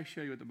 if I show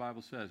you what the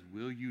Bible says,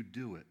 will you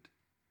do it?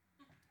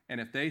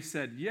 And if they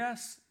said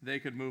yes, they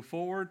could move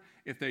forward.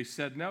 If they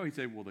said no, he'd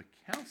say, well, the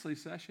counseling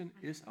session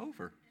is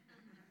over.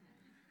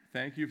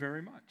 Thank you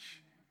very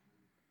much.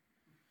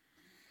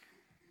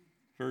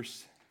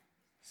 Verse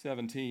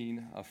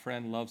 17, a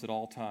friend loves at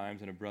all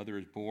times, and a brother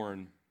is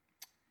born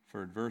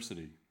for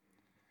adversity.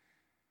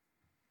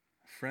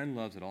 A friend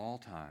loves at all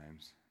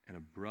times, and a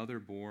brother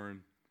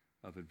born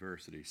of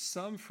adversity.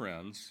 Some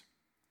friends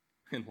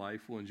in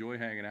life will enjoy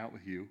hanging out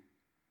with you.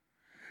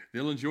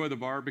 They'll enjoy the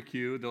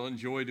barbecue. They'll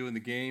enjoy doing the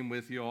game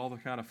with you, all the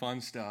kind of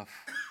fun stuff.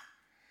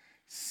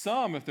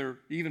 Some, if they're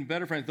even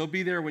better friends, they'll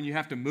be there when you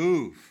have to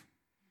move.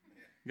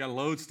 You got to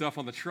load stuff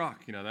on the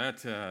truck.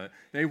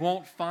 They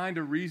won't find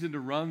a reason to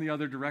run the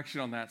other direction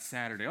on that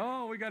Saturday.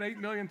 Oh, we got 8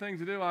 million things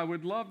to do. I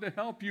would love to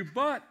help you,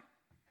 but.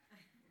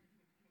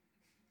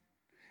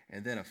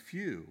 And then a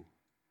few,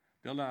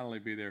 they'll not only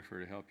be there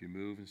to help you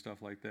move and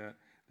stuff like that,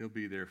 they'll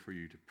be there for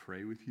you to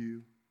pray with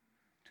you,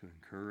 to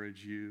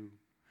encourage you,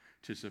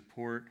 to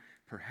support,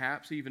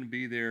 perhaps even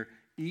be there,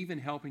 even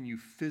helping you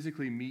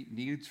physically meet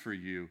needs for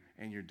you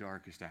in your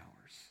darkest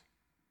hours.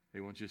 They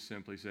won't just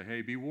simply say,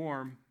 hey, be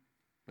warm,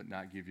 but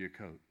not give you a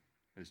coat,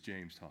 as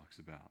James talks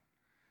about.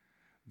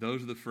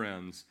 Those are the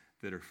friends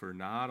that are for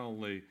not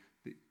only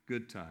the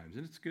good times,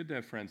 and it's good to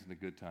have friends in the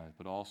good times,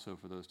 but also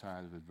for those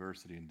times of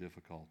adversity and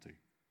difficulty.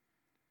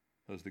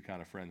 Those are the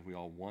kind of friends we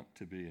all want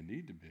to be and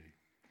need to be.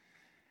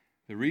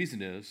 The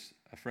reason is,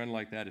 a friend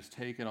like that has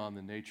taken on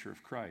the nature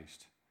of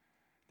Christ.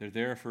 They're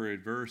there for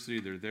adversity.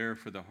 They're there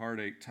for the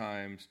heartache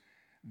times.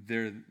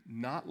 They're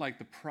not like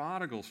the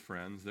prodigal's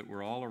friends that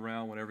were all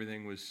around when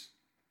everything was,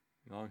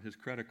 his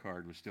credit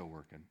card was still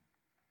working.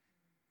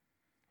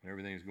 And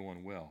everything is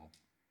going well.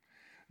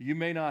 You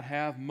may not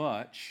have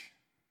much,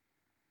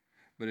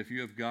 but if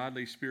you have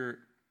godly,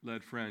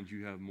 Spirit-led friends,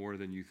 you have more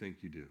than you think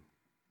you do.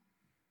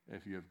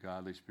 If you have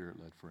godly,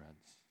 Spirit-led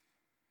friends.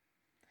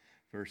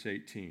 Verse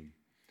 18,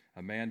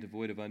 a man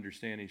devoid of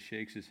understanding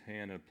shakes his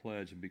hand in a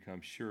pledge and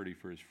becomes surety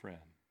for his friend.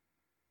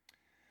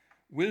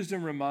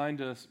 Wisdom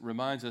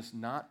reminds us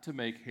not to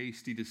make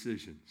hasty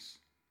decisions.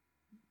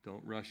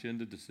 Don't rush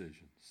into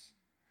decisions.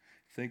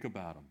 Think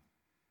about them.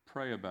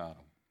 Pray about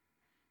them.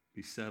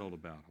 Be settled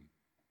about them.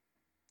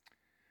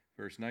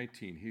 Verse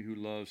 19, he who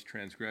loves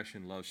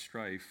transgression loves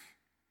strife.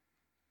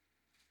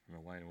 I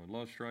don't know why anyone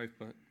loves strife,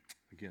 but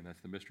again,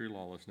 that's the mystery of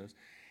lawlessness.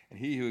 And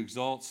he who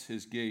exalts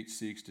his gate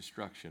seeks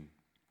destruction.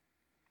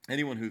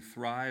 Anyone who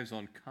thrives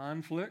on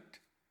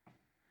conflict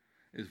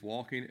is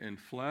walking in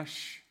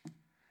flesh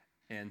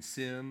and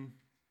sin,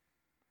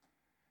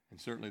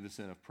 and certainly the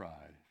sin of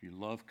pride. If you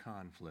love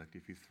conflict,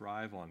 if you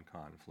thrive on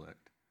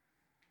conflict,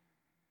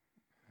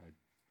 I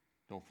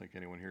don't think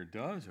anyone here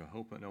does, or I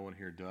hope that no one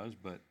here does,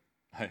 but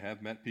I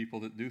have met people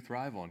that do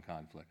thrive on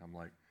conflict. I'm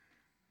like,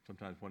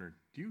 sometimes wondering,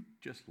 do you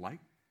just like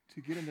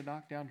to get into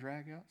knockdown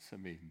dragouts?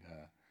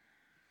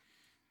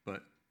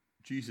 But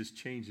Jesus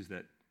changes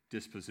that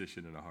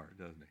disposition in the heart,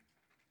 doesn't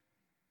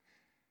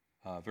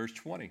he? Verse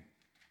 20.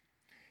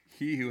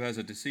 He who has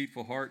a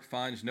deceitful heart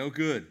finds no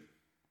good.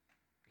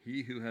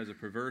 He who has a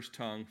perverse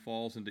tongue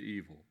falls into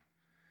evil.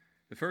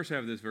 The first half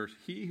of this verse,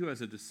 he who has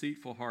a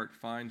deceitful heart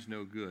finds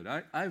no good.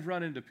 I've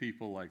run into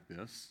people like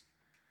this.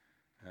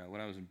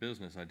 When I was in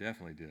business, I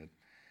definitely did.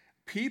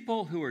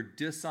 People who are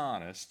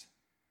dishonest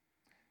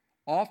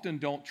often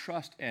don't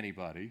trust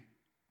anybody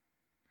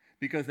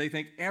because they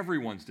think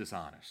everyone's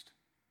dishonest.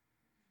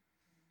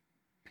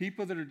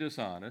 People that are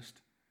dishonest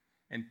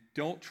and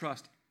don't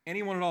trust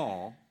anyone at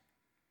all,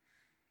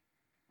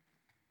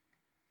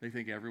 they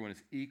think everyone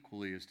is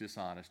equally as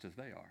dishonest as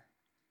they are.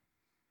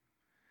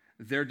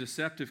 Their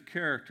deceptive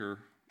character,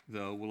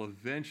 though, will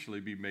eventually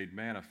be made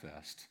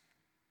manifest.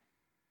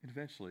 And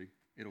eventually,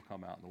 it'll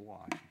come out in the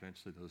wash.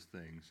 Eventually, those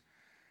things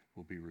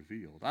will be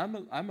revealed.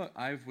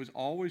 I was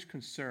always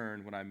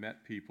concerned when I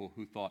met people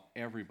who thought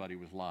everybody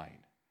was lying.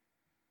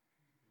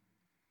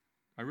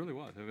 I really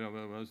was. I mean,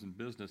 when I was in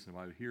business and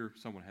I would hear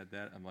someone had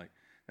that, I'm like,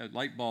 that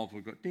light bulbs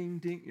would go ding,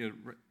 ding,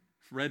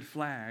 red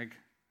flag.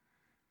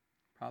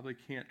 Probably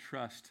can't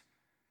trust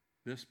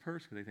this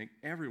person because they think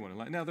everyone is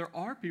lying. Now, there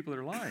are people that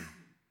are lying,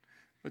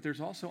 but there's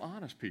also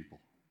honest people.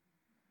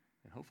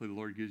 And hopefully the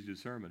Lord gives you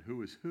discernment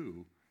who is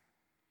who,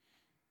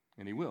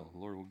 and he will. The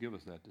Lord will give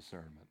us that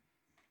discernment.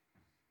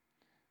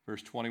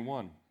 Verse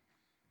 21,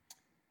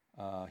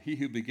 he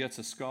who begets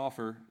a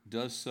scoffer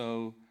does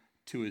so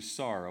to his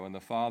sorrow, and the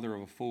father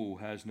of a fool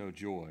has no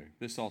joy.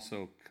 This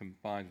also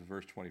combines with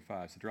verse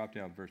 25. So drop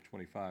down to verse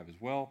 25 as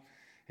well.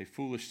 A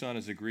foolish son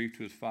is a grief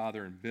to his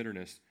father, and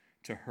bitterness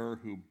to her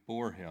who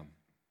bore him.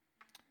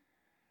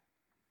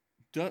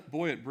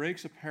 Boy, it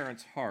breaks a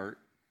parent's heart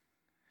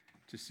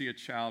to see a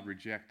child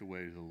reject the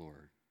ways of the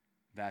Lord.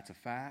 That's a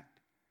fact.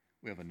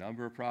 We have a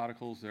number of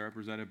prodigals that are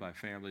represented by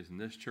families in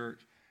this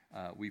church.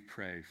 We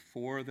pray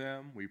for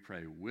them. We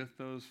pray with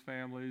those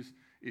families.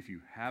 If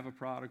you have a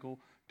prodigal,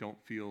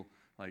 don't feel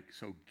like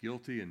so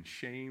guilty and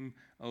shame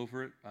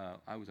over it.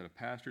 I was at a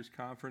pastor's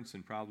conference,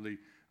 and probably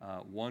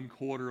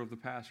 1/4 of the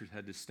pastors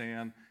had to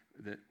stand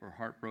that were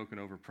heartbroken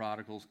over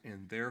prodigals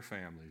in their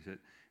families.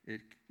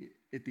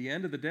 At the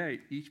end of the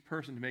day, each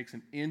person makes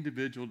an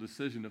individual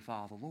decision to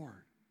follow the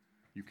Lord.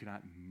 You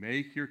cannot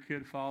make your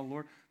kid follow the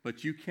Lord,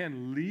 but you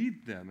can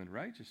lead them in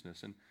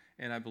righteousness.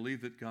 And I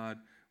believe that God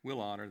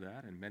will honor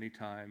that. And many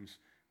times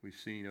we've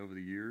seen over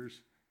the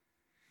years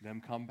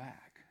them come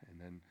back and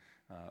then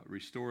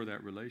restore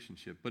that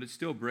relationship. But it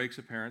still breaks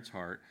a parent's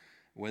heart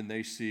when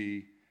they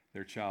see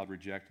their child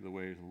reject the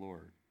ways of the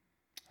Lord.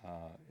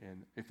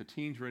 And if the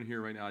teens were in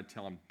here right now, I'd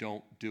tell them,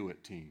 don't do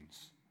it,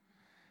 teens.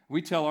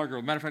 We tell our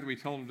girls, matter of fact, we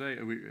told them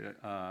today, we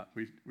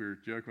were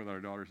joking with our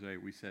daughters today,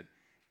 we said,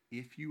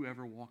 if you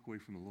ever walk away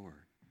from the Lord,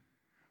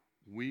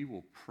 we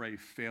will pray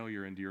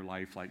failure into your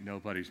life like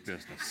nobody's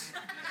business.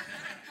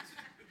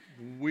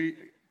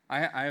 I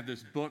have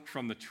this book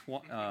from the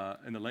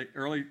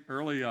early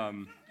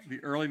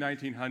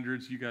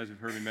 1900s. You guys have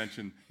heard me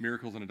mention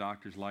Miracles in a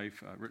Doctor's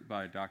Life, written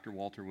by Dr.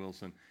 Walter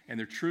Wilson, and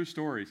they're true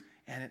stories.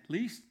 And at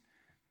least,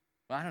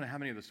 well, I don't know how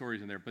many of the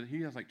stories in there, but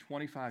he has like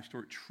 25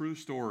 true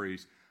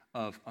stories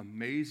of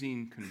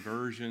amazing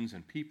conversions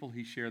and people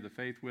he shared the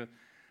faith with.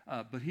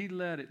 But he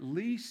led at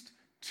least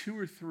 2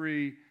 or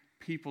 3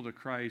 people to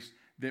Christ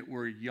that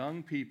were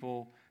young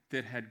people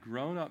that had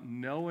grown up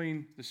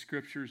knowing the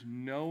Scriptures,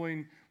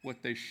 knowing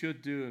what they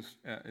should do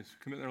is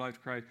commit their life to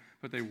Christ,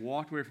 but they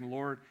walked away from the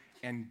Lord,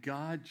 and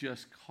God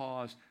just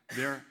caused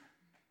their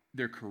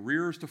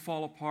careers to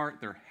fall apart,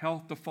 their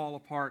health to fall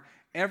apart,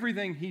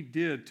 everything he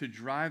did to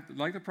drive,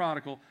 like the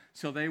prodigal,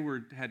 so they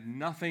had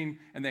nothing,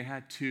 and they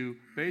had to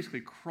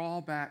basically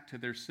crawl back to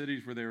their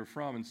cities where they were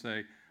from and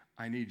say,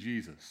 I need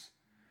Jesus.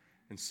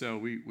 And so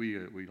we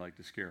like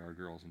to scare our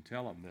girls and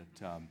tell them that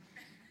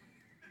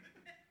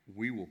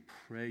we will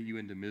pray you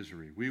into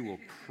misery. We will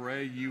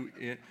pray you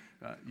in.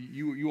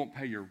 You won't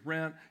pay your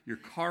rent. Your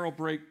car will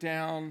break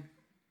down.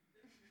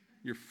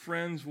 Your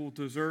friends will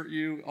desert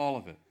you. All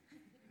of it.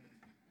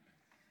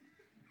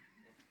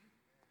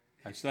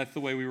 That's the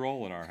way we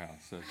roll in our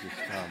house. That's just,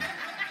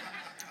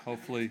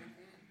 hopefully,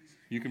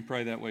 you can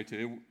pray that way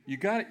too. You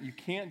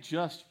can't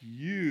just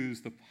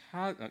use the.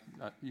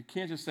 You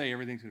can't just say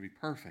everything's going to be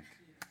perfect.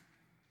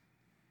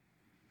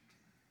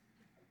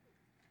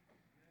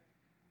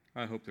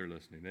 I hope they're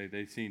listening.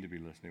 They seem to be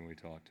listening when we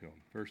talk to them.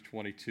 Verse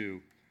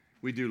 22,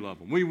 we do love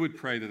them. We would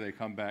pray that they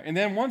come back. And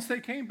then once they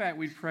came back,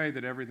 we'd pray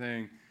that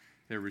everything,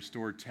 they're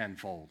restored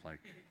tenfold.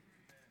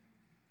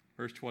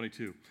 Verse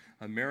 22,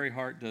 a merry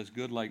heart does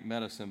good like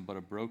medicine, but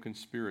a broken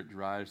spirit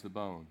dries the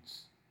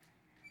bones.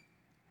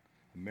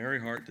 A merry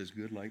heart does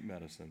good like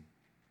medicine.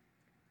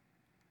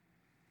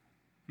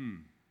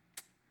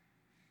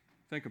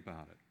 Think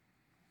about it.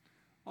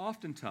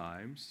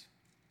 Oftentimes,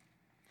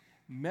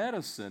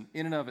 medicine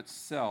in and of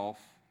itself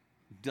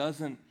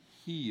doesn't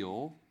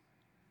heal,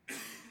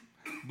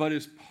 but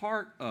is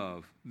part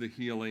of the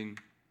healing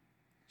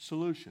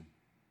solution.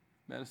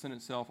 Medicine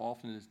itself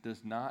often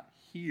does not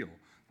heal,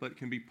 but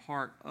can be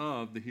part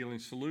of the healing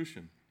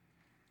solution.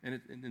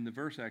 And the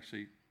verse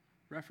actually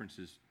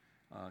references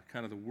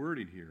kind of the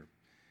wording here.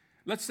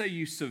 Let's say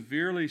you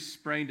severely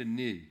sprained a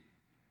knee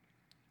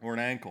or an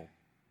ankle,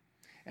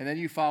 and then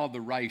you followed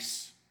the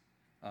RICE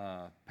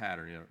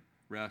pattern,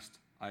 rest,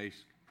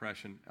 ice,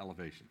 compression,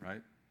 elevation,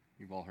 right?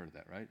 You've all heard of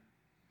that, right?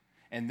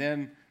 And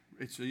then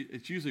it's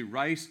usually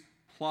RICE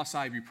plus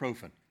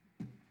ibuprofen.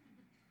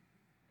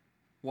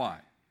 Why?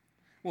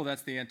 Well,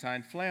 that's the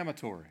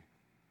anti-inflammatory.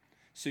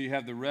 So you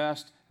have the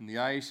rest and the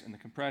ice and the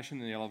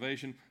compression and the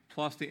elevation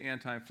plus the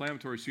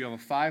anti-inflammatory. So you have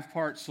a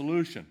 5-part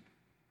solution.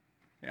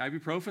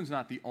 Ibuprofen's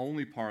not the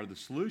only part of the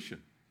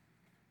solution.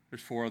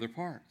 There's 4 other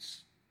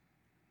parts.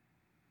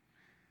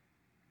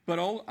 But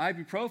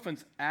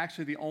ibuprofen's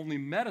actually the only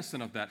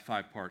medicine of that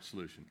 5-part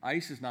solution.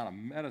 Ice is not a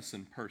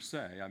medicine per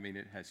se. I mean,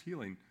 it has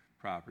healing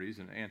properties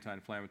and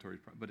anti-inflammatory,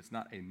 but it's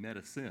not a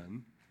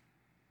medicine.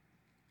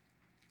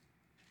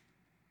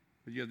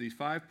 But you have these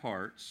 5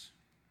 parts,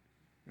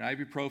 and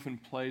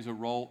ibuprofen plays a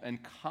role in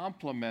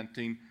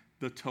complementing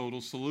the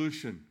total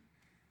solution.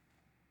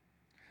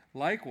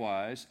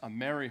 Likewise, a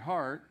merry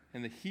heart,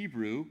 in the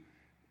Hebrew,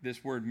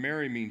 this word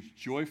merry means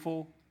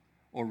joyful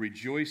or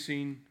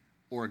rejoicing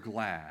or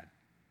glad.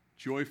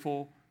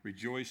 Joyful,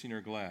 rejoicing,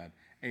 or glad.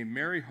 A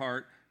merry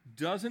heart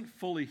doesn't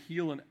fully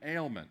heal an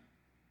ailment.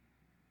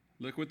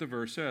 Look what the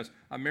verse says.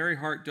 A merry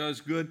heart does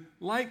good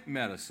like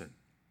medicine.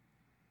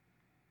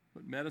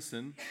 But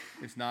medicine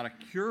is not a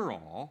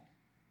cure-all.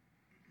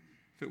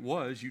 If it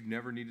was, you'd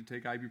never need to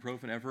take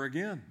ibuprofen ever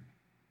again.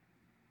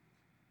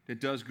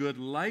 It does good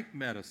like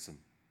medicine.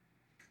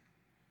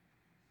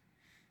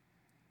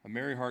 A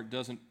merry heart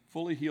doesn't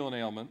fully heal an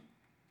ailment.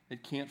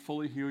 It can't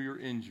fully heal your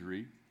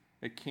injury.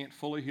 It can't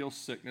fully heal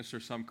sickness or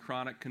some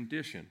chronic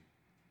condition.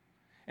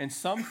 And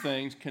some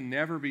things can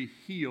never be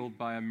healed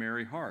by a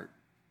merry heart.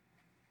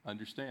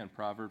 Understand,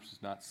 Proverbs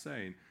is not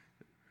saying,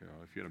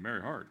 if you had a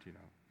merry heart,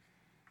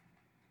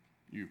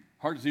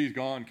 heart disease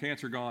gone,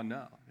 cancer gone.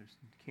 No, you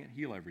can't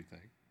heal everything.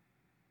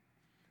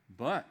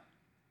 But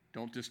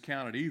don't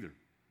discount it either.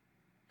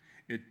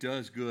 It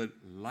does good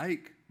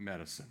like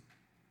medicine.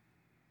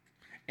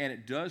 And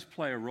it does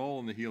play a role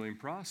in the healing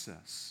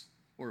process,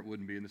 or it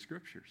wouldn't be in the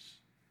Scriptures.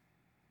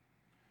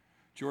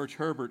 George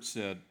Herbert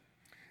said,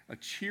 a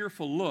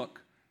cheerful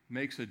look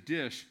makes a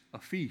dish a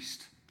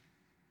feast.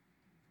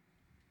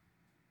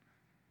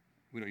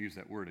 We don't use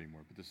that word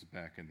anymore, but this is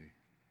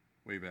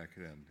way back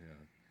then.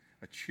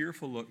 Yeah. A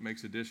cheerful look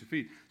makes a dish a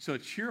feast. So a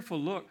cheerful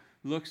look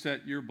looks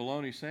at your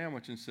bologna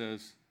sandwich and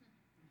says,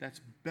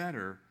 that's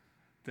better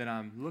than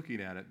I'm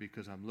looking at it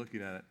because I'm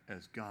looking at it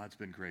as God's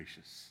been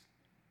gracious.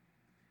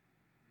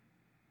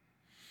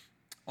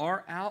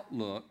 Our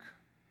outlook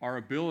our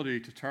ability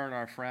to turn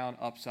our frown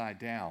upside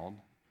down,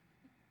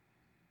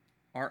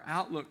 our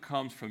outlook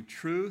comes from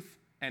truth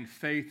and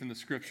faith in the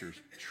Scriptures.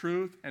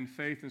 Truth and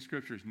faith in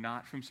Scriptures,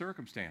 not from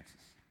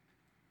circumstances.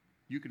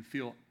 You can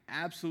feel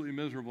absolutely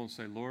miserable and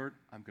say, Lord,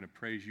 I'm going to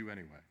praise you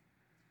anyway.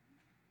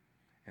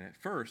 And at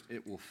first,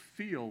 it will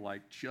feel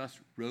like just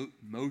rote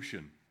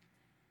motion.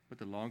 But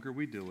the longer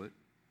we do it,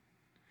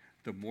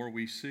 the more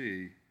we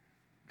see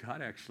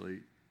God actually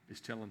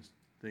is telling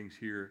things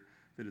here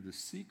that are the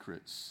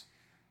secrets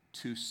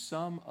to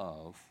some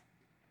of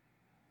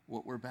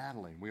what we're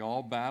battling. We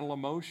all battle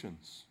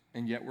emotions,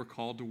 and yet we're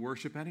called to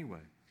worship anyway.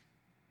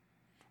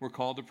 We're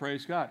called to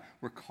praise God.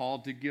 We're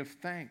called to give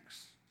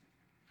thanks.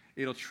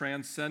 It'll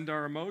transcend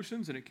our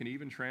emotions, and it can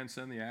even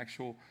transcend the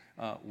actual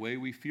way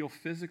we feel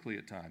physically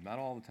at times. Not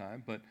all the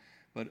time, but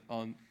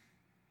on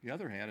the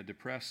other hand, a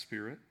depressed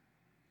spirit,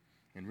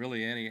 and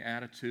really any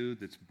attitude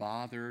that's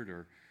bothered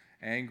or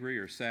angry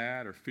or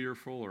sad or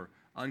fearful or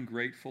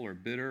ungrateful or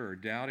bitter or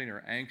doubting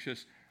or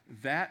anxious,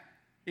 that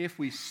if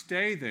we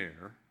stay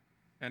there,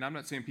 and I'm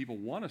not saying people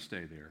want to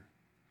stay there.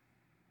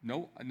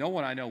 No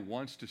one I know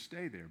wants to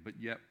stay there, but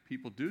yet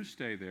people do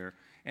stay there.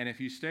 And if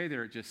you stay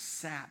there, it just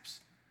saps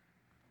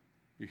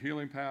your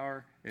healing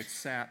power.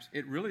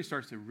 It really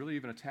starts to really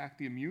even attack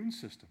the immune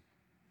system.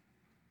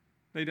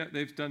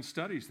 They've done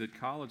studies that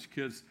college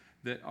kids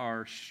that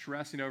are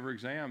stressing over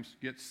exams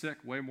get sick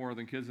way more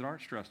than kids that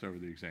aren't stressed over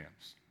the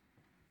exams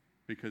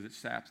because it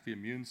saps the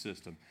immune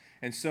system.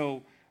 And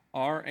so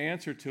our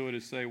answer to it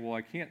is say, well,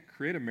 I can't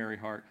create a merry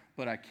heart,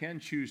 but I can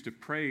choose to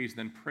praise.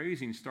 Then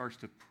praising starts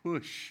to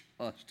push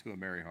us to a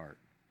merry heart.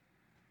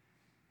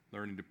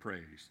 Learning to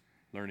praise,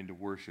 learning to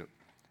worship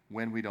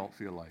when we don't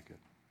feel like it.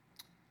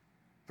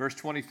 Verse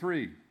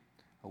 23,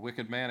 a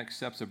wicked man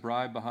accepts a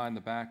bribe behind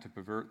the back to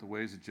pervert the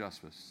ways of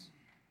justice.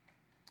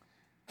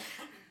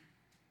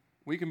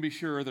 We can be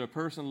sure that a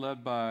person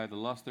led by the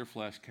lust of their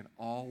flesh can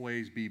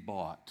always be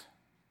bought.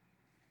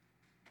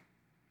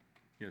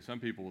 You know, some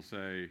people will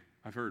say,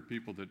 I've heard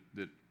people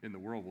that in the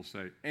world will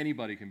say,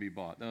 anybody can be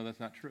bought. No, that's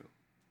not true.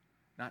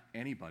 Not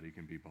anybody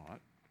can be bought.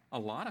 A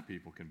lot of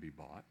people can be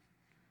bought.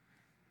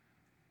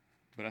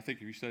 But I think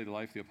if you study the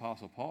life of the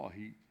Apostle Paul,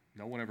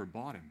 no one ever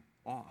bought him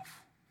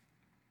off.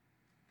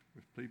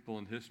 There's people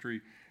in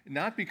history,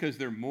 not because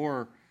they're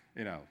more,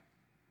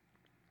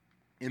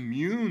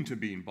 immune to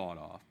being bought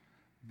off,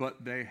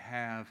 but they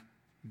have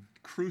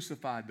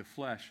crucified the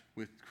flesh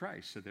with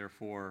Christ, so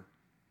therefore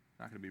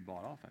not going to be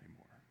bought off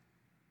anymore.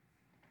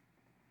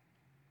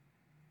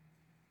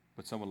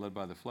 But someone led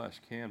by the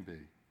flesh can be.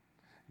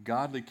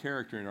 Godly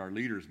character in our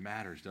leaders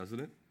matters, doesn't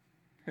it?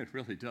 It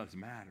really does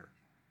matter.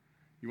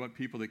 You want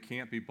people that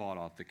can't be bought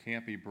off, that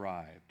can't be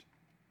bribed.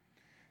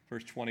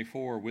 Verse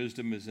 24,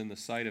 wisdom is in the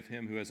sight of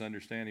him who has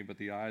understanding, but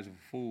the eyes of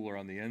a fool are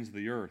on the ends of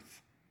the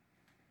earth.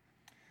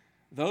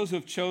 Those who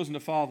have chosen to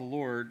follow the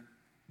Lord,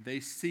 they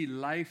see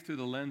life through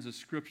the lens of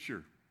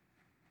Scripture.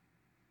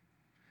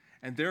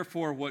 And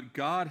therefore, what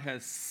God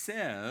has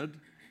said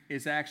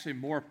is actually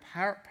more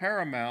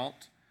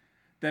paramount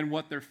than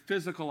what their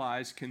physical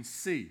eyes can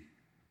see.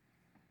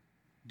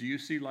 Do you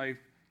see life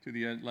through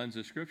the lens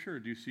of Scripture, or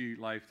do you see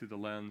life through the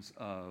lens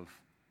of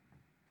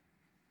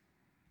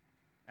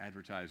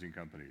advertising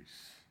companies,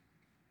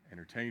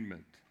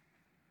 entertainment,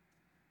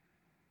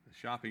 the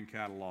shopping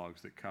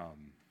catalogs that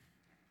come,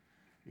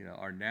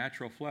 our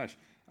natural flesh?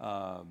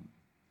 2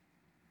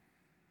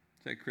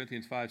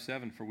 Corinthians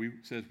 5:7,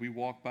 says we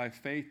walk by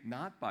faith,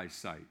 not by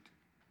sight.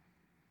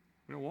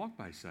 We don't walk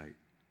by sight.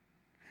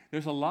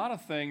 There's a lot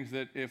of things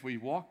that if we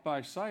walk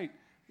by sight,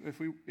 if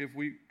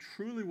we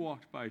truly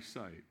walked by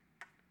sight,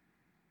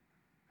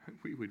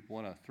 we would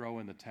want to throw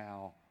in the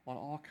towel on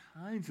all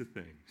kinds of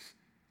things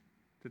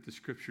that the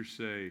Scriptures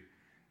say,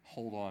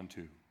 hold on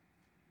to.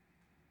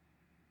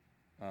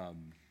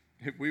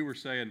 If we were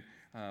saying,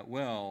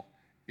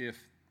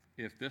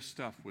 if this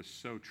stuff was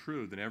so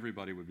true, then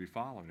everybody would be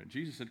following it.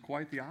 Jesus said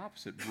quite the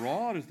opposite.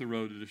 Broad is the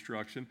road to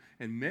destruction,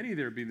 and many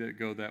there be that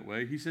go that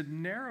way. He said,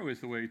 narrow is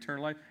the way to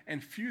eternal life,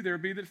 and few there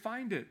be that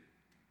find it.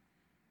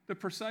 The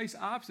precise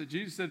opposite.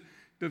 Jesus said,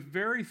 the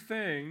very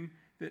thing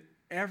that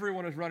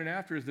everyone is running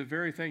after is the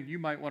very thing you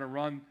might want to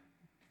run,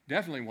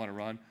 definitely want to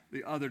run,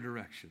 the other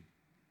direction.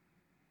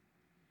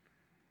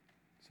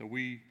 So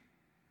we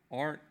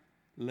aren't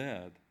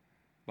led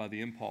by the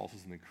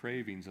impulses and the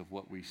cravings of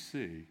what we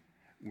see.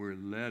 We're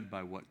led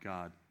by what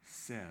God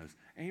says.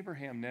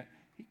 Abraham,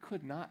 he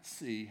could not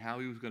see how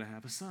he was going to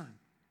have a son.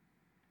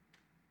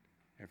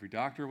 Every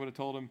doctor would have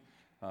told him,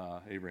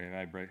 Abraham,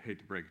 I hate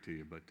to break it to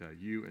you, but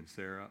you and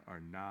Sarah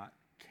are not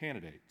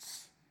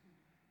candidates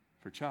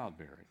for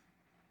childbearing.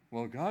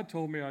 Well, God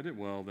told me I did.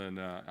 Well, then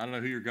I don't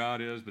know who your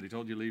God is, but he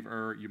told you to leave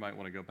Ur. You might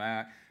want to go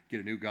back, get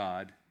a new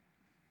God.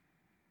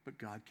 But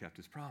God kept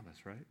his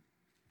promise, right?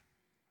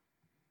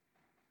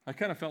 I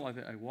kind of felt like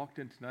that. I walked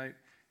in tonight,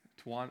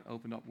 Tuan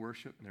opened up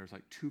worship, and there was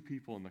like 2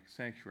 people in the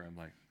sanctuary. I'm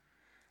like,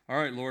 all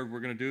right, Lord,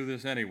 we're going to do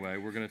this anyway.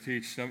 We're going to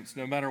teach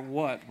no matter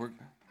what.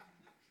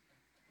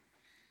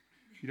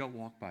 You don't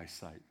walk by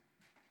sight.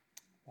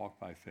 Walk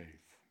by faith.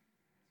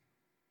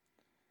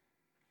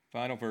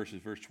 Final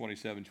verses, verse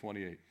 27,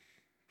 28.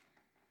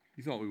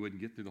 You thought we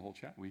wouldn't get through the whole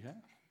chat. We have.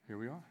 Here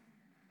we are.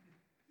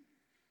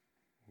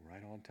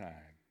 Right on time.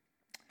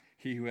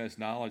 He who has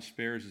knowledge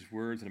spares his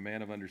words, and a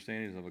man of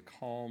understanding is of a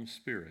calm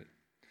spirit.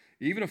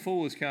 Even a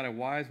fool is counted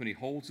wise when he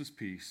holds his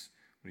peace.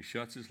 When he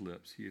shuts his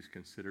lips, he is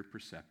considered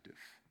perceptive.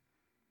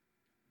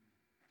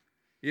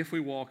 If we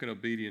walk in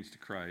obedience to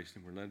Christ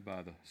and we're led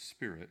by the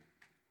Spirit,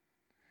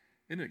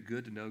 isn't it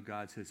good to know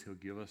God says he'll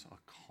give us a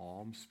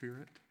calm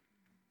spirit?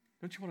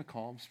 Don't you want a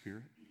calm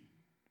spirit?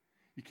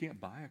 You can't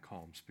buy a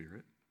calm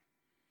spirit.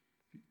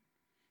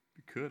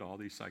 You could, all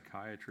these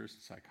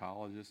psychiatrists,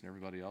 psychologists, and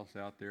everybody else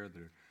out there that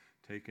are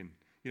taking,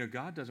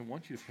 God doesn't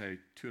want you to pay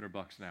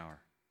 $200 an hour.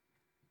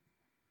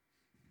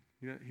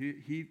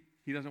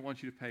 He doesn't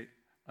want you to pay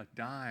a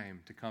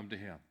dime to come to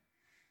him.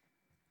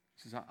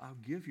 He says, I'll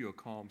give you a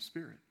calm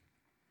spirit.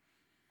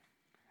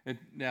 And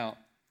now,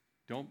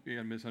 don't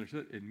be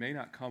misunderstood. It may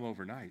not come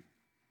overnight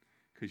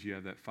because you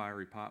have that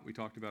fiery pot we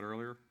talked about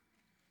earlier,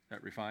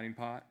 that refining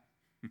pot.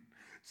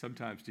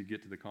 Sometimes to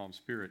get to the calm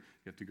spirit,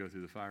 you have to go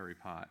through the fiery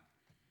pot.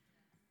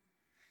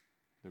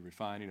 The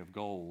refining of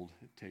gold,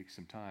 it takes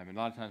some time. And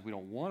a lot of times we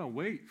don't want to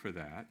wait for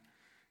that.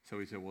 So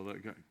he said, well, look,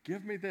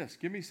 give me this.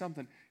 Give me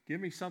something.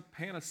 Give me some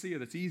panacea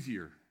that's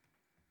easier.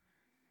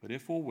 But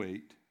if we'll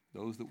wait,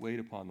 those that wait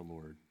upon the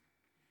Lord,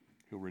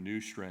 he'll renew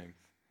strength.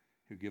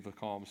 He'll give a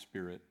calm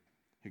spirit.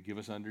 He'll give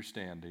us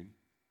understanding.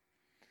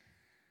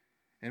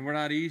 And we're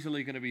not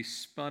easily going to be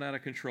spun out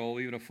of control.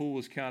 Even a fool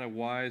is counted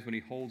wise when he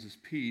holds his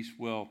peace.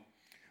 Well,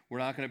 we're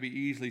not going to be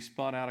easily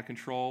spun out of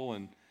control,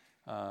 and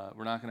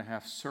we're not going to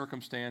have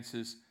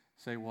circumstances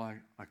say, well,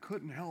 I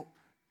couldn't help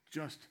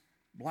just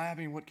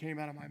blabbing what came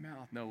out of my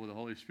mouth. No, well, the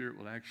Holy Spirit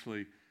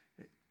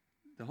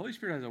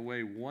has a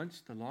way,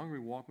 once the longer we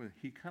walk with him,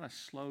 he kind of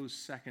slows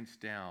seconds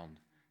down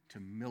to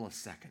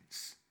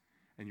milliseconds.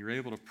 And you're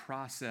able to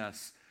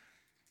process,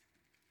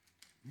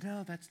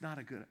 no, that's not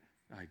a good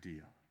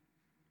idea.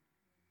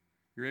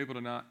 You're able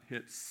to not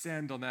hit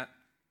send on that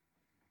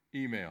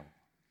email,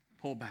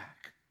 pull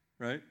back,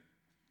 right?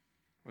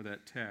 Or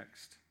that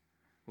text.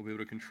 We'll be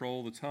able to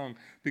control the tongue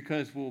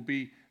because we'll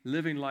be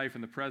living life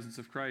in the presence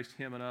of Christ,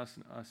 him and us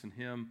and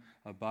him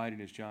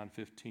abiding, as John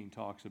 15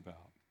 talks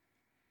about.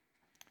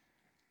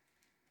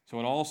 So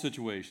in all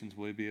situations,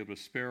 we'll be able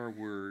to spare our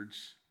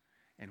words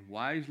and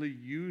wisely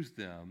use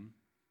them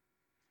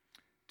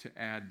to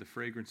add the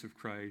fragrance of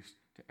Christ,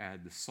 to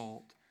add the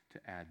salt, to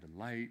add the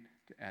light,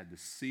 to add the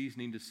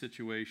seasoning to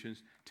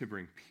situations, to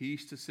bring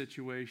peace to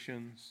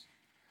situations,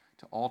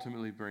 to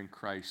ultimately bring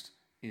Christ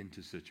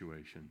into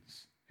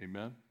situations.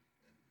 Amen?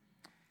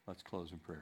 Let's close in prayer.